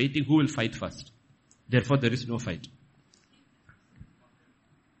one is waiting who will fight first. Therefore there is no fight.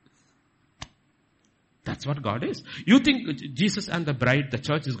 That's what God is. You think Jesus and the bride, the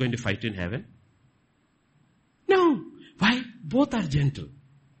church, is going to fight in heaven? No. Why? Both are gentle.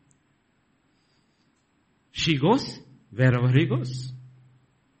 She goes wherever he goes.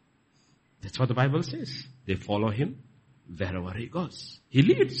 That's what the Bible says. They follow him wherever he goes. He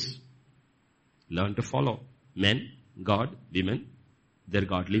leads. Learn to follow. Men, God, women, they're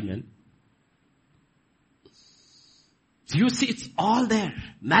godly men. So you see, it's all there.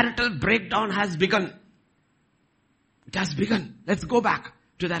 Marital breakdown has begun. It has begun. Let's go back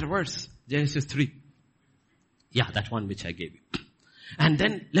to that verse, Genesis 3. Yeah, that one which I gave you. And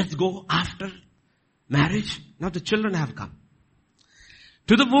then let's go after marriage. Now the children have come.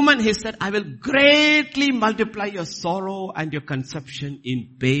 To the woman he said, I will greatly multiply your sorrow and your conception.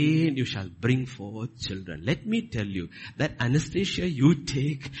 In pain you shall bring forth children. Let me tell you that anesthesia you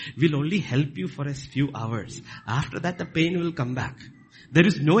take will only help you for a few hours. After that the pain will come back. There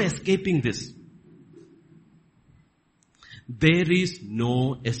is no escaping this. There is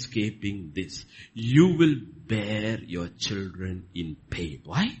no escaping this. You will bear your children in pain.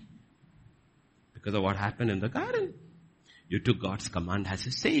 Why? Because of what happened in the garden. You took God's command as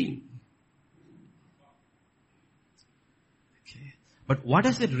a saying. Okay. But what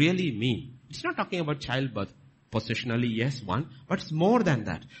does it really mean? It's not talking about childbirth. Positionally, yes, one. But it's more than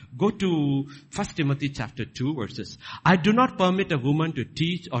that. Go to 1 Timothy chapter 2 verses. I do not permit a woman to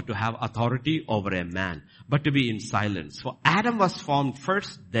teach or to have authority over a man, but to be in silence. For Adam was formed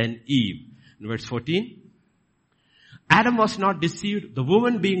first, then Eve. In verse 14. Adam was not deceived. The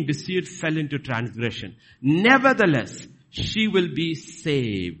woman being deceived fell into transgression. Nevertheless, she will be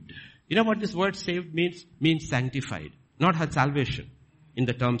saved. You know what this word saved means? Means sanctified. Not her salvation. In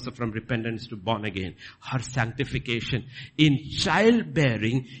the terms of from repentance to born again. Her sanctification. In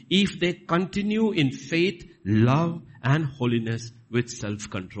childbearing, if they continue in faith, love and holiness with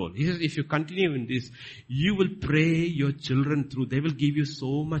self-control. He says, if you continue in this, you will pray your children through. They will give you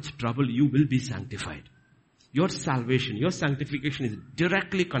so much trouble. You will be sanctified. Your salvation, your sanctification is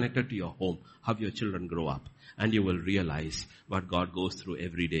directly connected to your home. How your children grow up. And you will realize what God goes through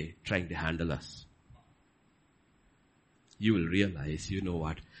every day trying to handle us. You will realize, you know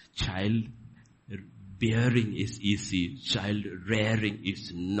what, child bearing is easy, child rearing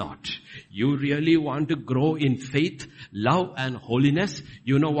is not. You really want to grow in faith, love and holiness.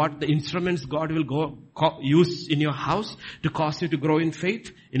 You know what the instruments God will use in your house to cause you to grow in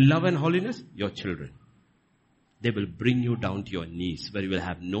faith, in love and holiness? Your children. They will bring you down to your knees where you will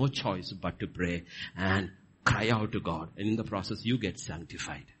have no choice but to pray and cry out to God. And in the process you get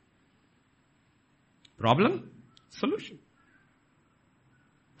sanctified. Problem? Solution.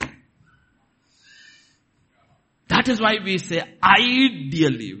 That is why we say,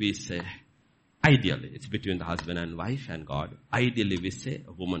 ideally, it's between the husband and wife and God. Ideally we say,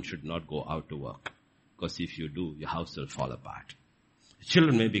 a woman should not go out to work. Because if you do, your house will fall apart.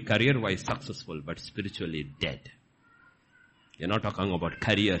 Children may be career-wise successful, but spiritually dead. You're not talking about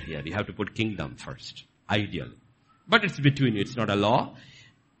career here. You have to put kingdom first. Ideally. But it's between you. It's not a law.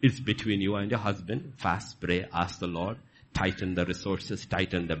 It's between you and your husband. Fast, pray, ask the Lord. tighten the resources,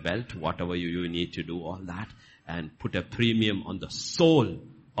 tighten the belt, whatever you need to do, all that, and put a premium on the soul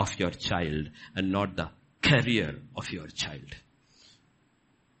of your child and not the career of your child.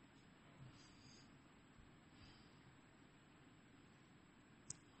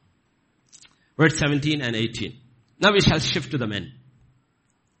 Verse 17 and 18. Now we shall shift to the men.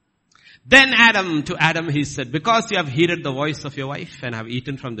 Then to Adam he said, because you have heeded the voice of your wife and have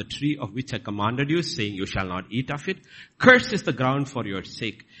eaten from the tree of which I commanded you, saying you shall not eat of it, cursed is the ground for your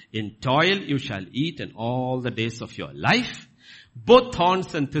sake. In toil you shall eat and all the days of your life. Both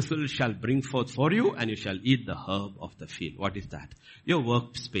thorns and thistles shall bring forth for you, and you shall eat the herb of the field. What is that? Your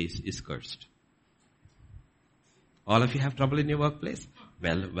workspace is cursed. All of you have trouble in your workplace?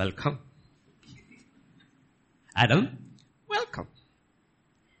 Well, welcome. Adam, welcome.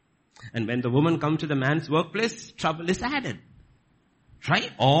 And when the woman comes to the man's workplace, trouble is added.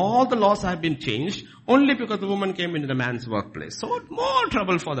 Right? All the laws have been changed only because the woman came into the man's workplace. So more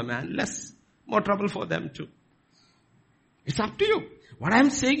trouble for the man, more trouble for them too. It's up to you. What I'm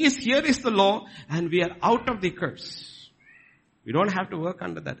saying is, here is the law and we are out of the curse. We don't have to work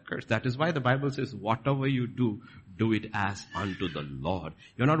under that curse. That is why the Bible says, whatever you do, do it as unto the Lord.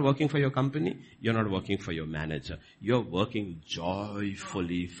 You're not working for your company. You're not working for your manager. You're working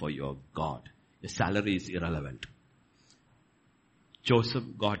joyfully for your God. Your salary is irrelevant. Joseph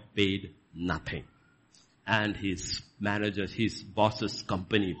got paid nothing. And his managers, his boss's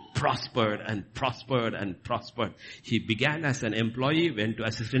company prospered and prospered and prospered. He began as an employee, went to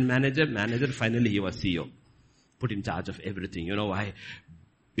assistant manager, finally he was CEO. Put in charge of everything. You know why?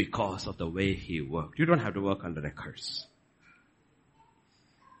 Because of the way he worked. You don't have to work under a curse.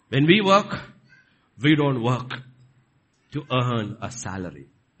 When we work, we don't work to earn a salary.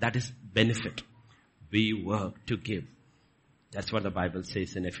 That is benefit. We work to give. That's what the Bible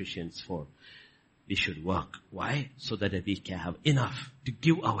says in Ephesians 4. We should work. Why? So that we can have enough to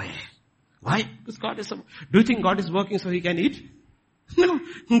give away. Why? Because do you think God is working so he can eat? No.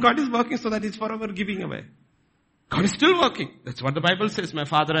 God is working so that he's forever giving away. God is still working. That's what the Bible says. My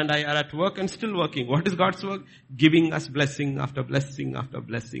father and I are at work and still working. What is God's work? Giving us blessing after blessing after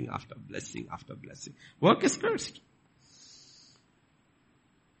blessing after blessing after blessing. Work is cursed.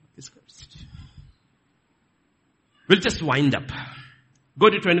 Work is cursed. We'll just wind up. Go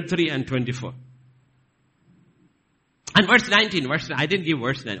to 23 and 24. And verse 19, I didn't give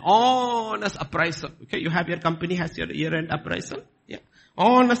verse 9. Honest appraisal. Okay, you have your company has your year-end appraisal. Yeah.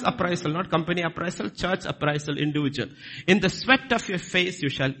 Honest appraisal, not company appraisal, church appraisal, individual. In the sweat of your face you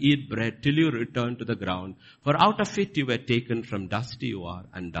shall eat bread till you return to the ground. For out of it you were taken, from dust you are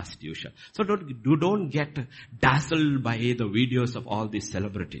and dust you shall. So don't get dazzled by the videos of all these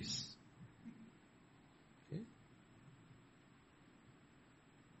celebrities. Okay.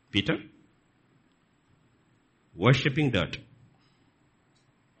 Peter? Worshipping dirt.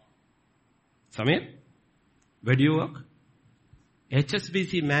 Samir? Where do you work?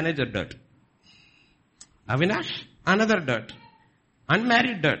 HSBC manager dirt. Avinash? Another dirt.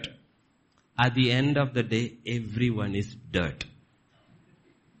 Unmarried dirt. At the end of the day, everyone is dirt.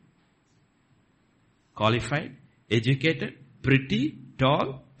 Qualified, educated, pretty,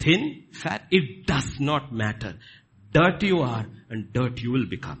 tall, thin, fat, it does not matter. Dirt you are and dirt you will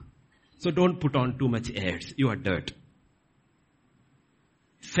become. So don't put on too much airs. You are dirt.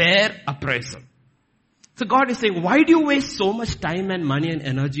 Fair appraisal. So God is saying, why do you waste so much time and money and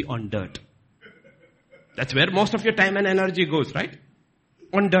energy on dirt? That's where most of your time and energy goes, right?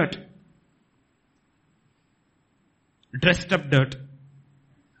 On dirt. Dressed up dirt.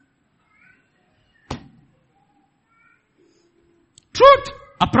 Truth.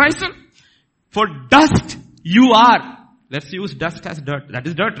 Appraisal. For dust you are. Let's use dust as dirt. That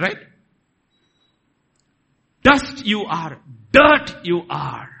is dirt, right? Dust you are. Dirt you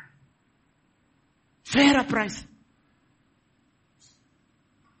are. Fair appraisal.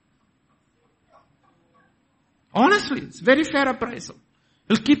 Honestly, it's very fair appraisal.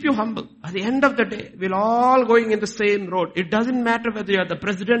 It'll keep you humble. At the end of the day, we're all going in the same road. It doesn't matter whether you're the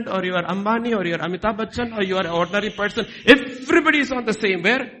president or you're Ambani or you're Amitabh Bachchan or you're an ordinary person. Everybody is on the same.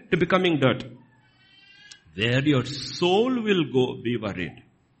 Where? To becoming dirt. Where your soul will go, be worried.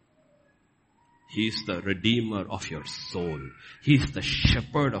 He is the redeemer of your soul. He is the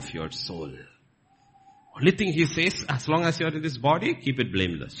shepherd of your soul. Only thing he says, as long as you are in this body, keep it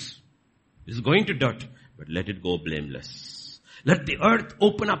blameless. It's going to dirt, but let it go blameless. Let the earth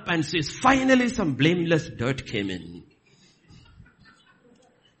open up and says, finally some blameless dirt came in.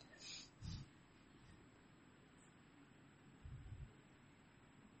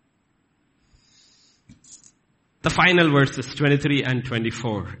 The final verses, 23 and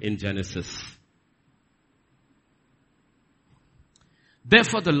 24 in Genesis.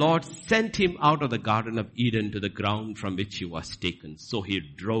 Therefore the Lord sent him out of the Garden of Eden to the ground from which he was taken. So he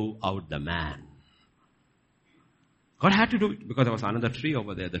drove out the man. God had to do it because there was another tree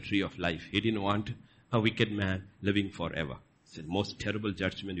over there, the tree of life. He didn't want a wicked man living forever. It's the most terrible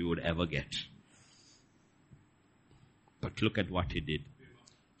judgment you would ever get. But look at what he did.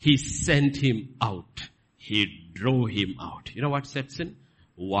 He sent him out. He drove him out. You know what sets in?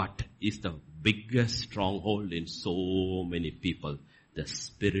 What is the biggest stronghold in so many people? The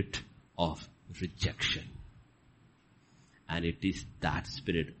spirit of rejection. And it is that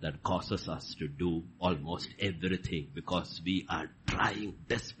spirit that causes us to do almost everything because we are trying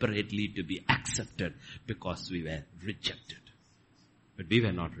desperately to be accepted because we were rejected. But we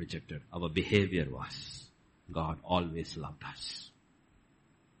were not rejected. Our behavior was. God always loved us.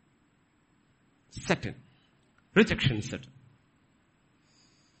 Second, rejection set.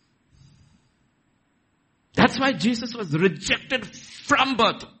 That's why Jesus was rejected from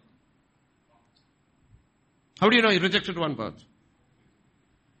birth. How do you know he rejected one birth?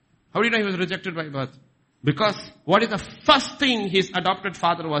 How do you know he was rejected by birth? Because what is the first thing his adopted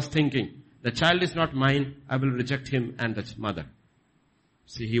father was thinking? The child is not mine, I will reject him and the mother.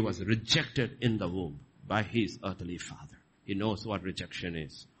 See, he was rejected in the womb by his earthly father. He knows what rejection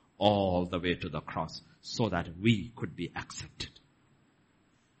is all the way to the cross so that we could be accepted.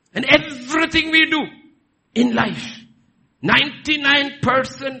 And everything we do in life,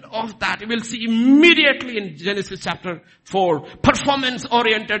 99% of that, you will see immediately in Genesis chapter 4.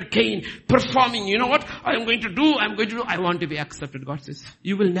 Performance-oriented Cain, performing. You know what? I want to be accepted. God says,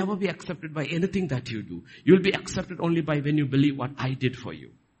 you will never be accepted by anything that you do. You will be accepted only by when you believe what I did for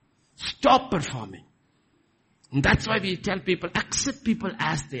you. Stop performing. And that's why we tell people, accept people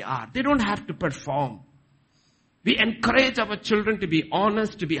as they are. They don't have to perform. We encourage our children to be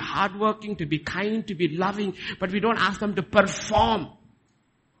honest, to be hardworking, to be kind, to be loving, but we don't ask them to perform.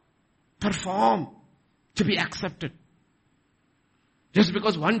 Perform to be accepted. Just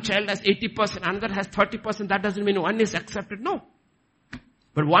because one child has 80%, another has 30%, that doesn't mean one is accepted. No.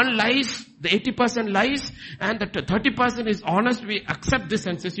 But one lies, the 80% lies, and the 30% is honest. We accept this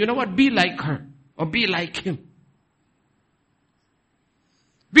and says, you know what, be like her or be like him.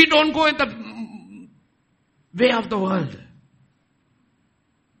 We don't go in the way of the world.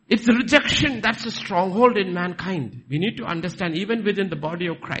 It's rejection that's a stronghold in mankind. We need to understand, even within the body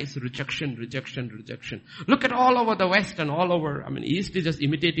of Christ, rejection. Look at all over the West and all over, East is just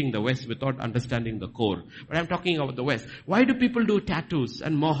imitating the West without understanding the core. But I'm talking about the West. Why do people do tattoos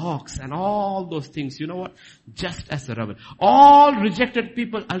and mohawks and all those things? You know what? Just as a rebel. All rejected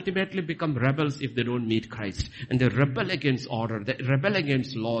people ultimately become rebels if they don't meet Christ. And they rebel against order. They rebel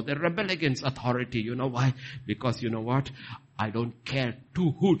against law. They rebel against authority. You know why? Because you know what? I don't care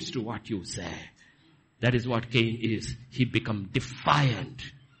two hoots to what you say. That is what Cain is. He becomes defiant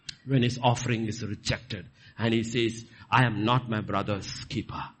when his offering is rejected. And he says, I am not my brother's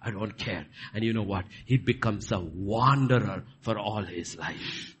keeper. I don't care. And you know what? He becomes a wanderer for all his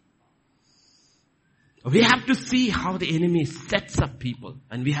life. We have to see how the enemy sets up people.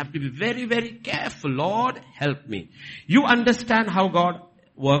 And we have to be very, very careful. Lord, help me. You understand how God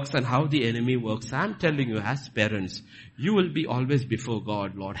works and how the enemy works. I'm telling you, as parents, you will be always before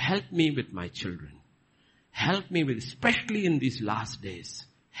God. Lord, help me with my children. Help me with, especially in these last days.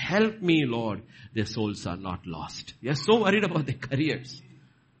 Help me, Lord. Their souls are not lost. We are so worried about their careers.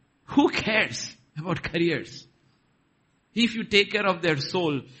 Who cares about careers? If you take care of their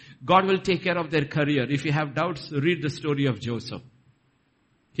soul, God will take care of their career. If you have doubts, read the story of Joseph.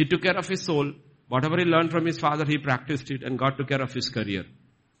 He took care of his soul. Whatever he learned from his father, he practiced it, and God took care of his career.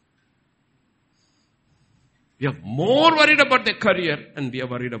 We are more worried about their career and we are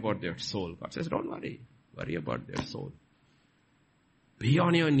worried about their soul. God says, don't worry. Worry about their soul. Be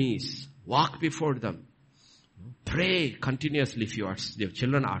on your knees. Walk before them. Pray continuously. If your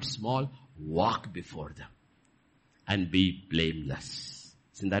children are small, walk before them. And be blameless.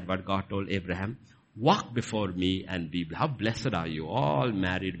 Isn't that what God told Abraham? Walk before me and be, how blessed are you, all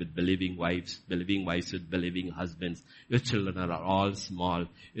married with believing wives with believing husbands. Your children are all small.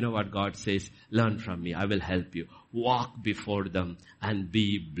 You know what God says? Learn from me. I will help you. Walk before them and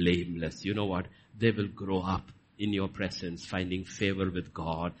be blameless. You know what? They will grow up in your presence, finding favor with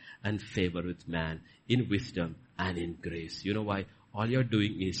God and favor with man, in wisdom and in grace. You know why? All you're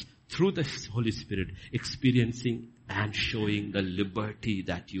doing is, through the Holy Spirit, experiencing and showing the liberty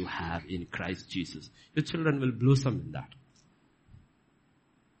that you have in Christ Jesus. Your children will blossom in that.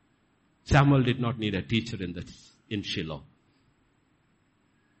 Samuel did not need a teacher in Shiloh.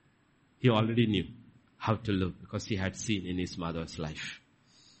 He already knew how to live because he had seen in his mother's life.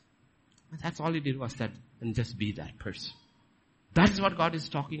 And that's all he did was that, and just be that person. That's what God is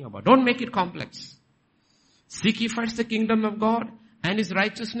talking about. Don't make it complex. Seek ye first the kingdom of God and His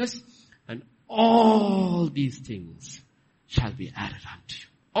righteousness, and all these things shall be added unto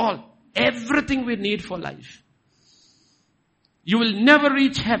you. Everything we need for life. You will never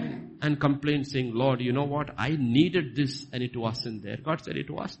reach heaven and complain saying, Lord, you know what? I needed this and it wasn't there. God said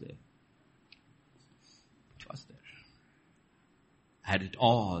it was there. It was there. I had it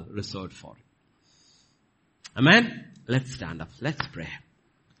all reserved for it. Amen? Let's stand up. Let's pray.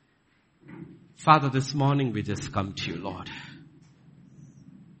 Father, this morning we just come to you, Lord.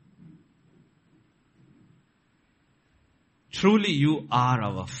 Truly you are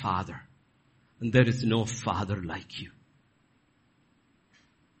our Father, and there is no Father like you.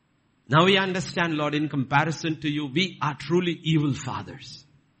 Now we understand, Lord, in comparison to you, we are truly evil fathers.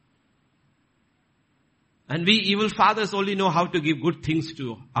 And we evil fathers only know how to give good things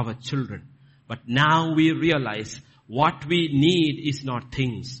to our children. But now we realize what we need is not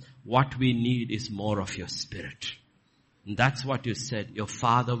things. What we need is more of your Spirit. And that's what you said. Your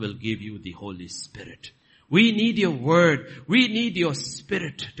Father will give you the Holy Spirit. We need your word. We need your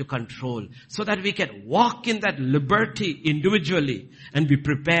Spirit to control so that we can walk in that liberty individually and be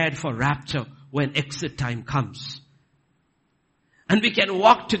prepared for rapture when exit time comes. And we can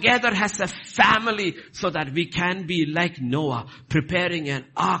walk together as a family so that we can be like Noah, preparing an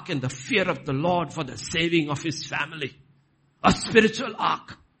ark in the fear of the Lord for the saving of his family. A spiritual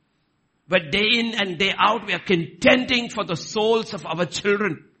ark. But day in and day out we are contending for the souls of our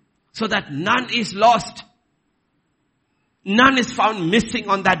children so that none is lost. None is found missing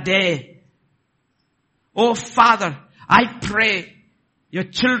on that day. Oh Father, I pray your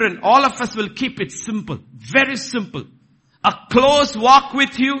children, all of us will keep it simple, very simple. A close walk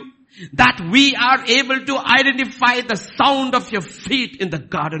with you, that we are able to identify the sound of your feet in the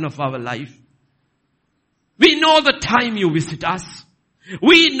garden of our life. We know the time you visit us.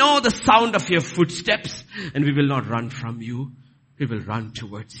 We know the sound of your footsteps, and we will not run from you. We will run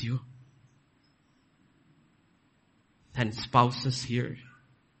towards you. And spouses here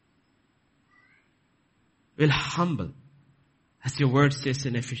will humble, as your word says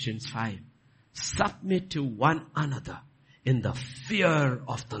in Ephesians 5, submit to one another in the fear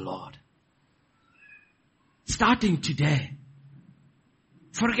of the Lord. Starting today,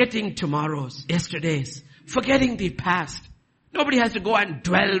 forgetting tomorrow's, yesterday's, forgetting the past. Nobody has to go and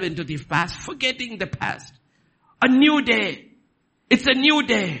dwell into the past, forgetting the past. A new day. It's a new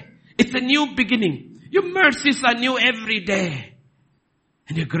day. It's a new beginning. Your mercies are new every day.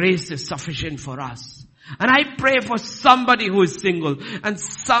 And your grace is sufficient for us. And I pray for somebody who is single and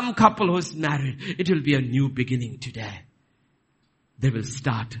some couple who is married. It will be a new beginning today. They will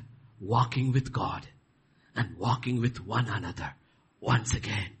start walking with God and walking with one another once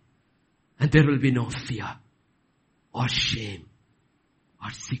again. And there will be no fear or shame or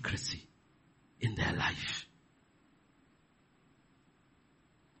secrecy in their life.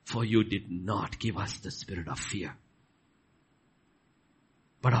 For you did not give us the spirit of fear,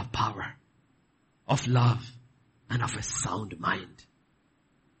 but of power, of love, and of a sound mind.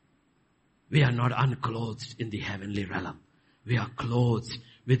 We are not unclothed in the heavenly realm. We are clothed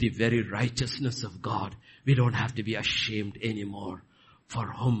with the very righteousness of God. We don't have to be ashamed anymore. For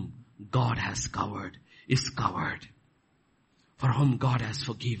whom God has covered is covered. For whom God has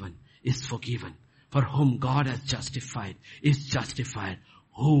forgiven is forgiven. For whom God has justified is justified.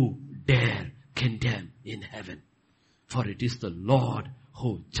 Who dare condemn in heaven? For it is the Lord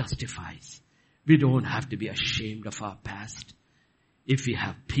who justifies. We don't have to be ashamed of our past. If we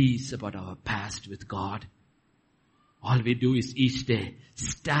have peace about our past with God, all we do is each day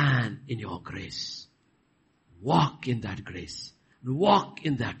stand in your grace. Walk in that grace. Walk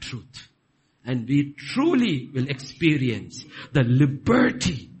in that truth. And we truly will experience the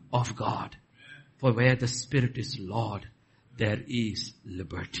liberty of God. For where the Spirit is Lord, there is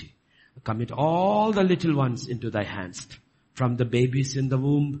liberty. Commit all the little ones into thy hands. From the babies in the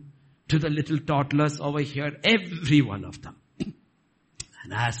womb to the little toddlers over here, every one of them.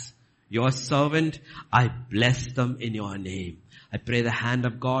 And as your servant, I bless them in your name. I pray the hand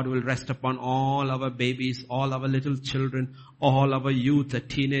of God will rest upon all our babies, all our little children, all our youth, the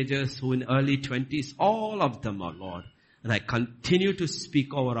teenagers who in early 20s, all of them, our Lord. And I continue to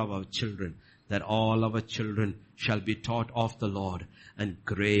speak over our children, that all our children shall be taught of the Lord, and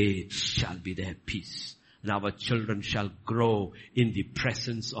great shall be their peace. And our children shall grow in the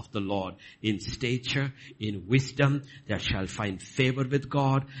presence of the Lord, in stature, in wisdom. They shall find favor with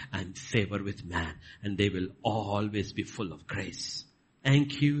God and favor with man. And they will always be full of grace.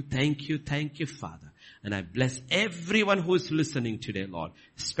 Thank you, Father. And I bless everyone who is listening today, Lord.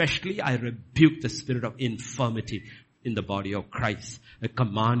 Especially I rebuke the spirit of infirmity. in the body of Christ. I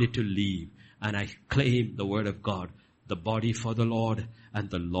command it to leave, and I claim the word of God, the body for the Lord and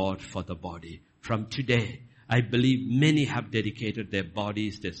the Lord for the body. From today, I believe many have dedicated their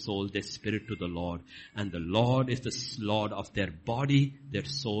bodies, their soul, their spirit to the Lord. And the Lord is the Lord of their body, their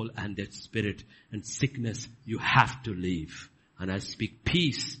soul, and their spirit. And sickness, you have to leave. And I speak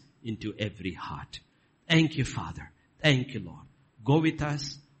peace into every heart. Thank you, Father. Thank you, Lord. Go with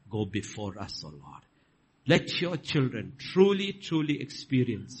us. Go before us, O Lord. Let your children truly, truly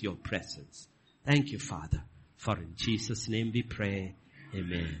experience your presence. Thank you, Father. For in Jesus' name we pray.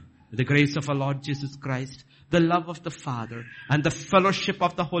 Amen. The grace of our Lord Jesus Christ, the love of the Father, and the fellowship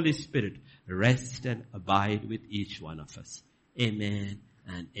of the Holy Spirit rest and abide with each one of us. Amen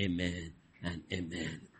and amen and amen.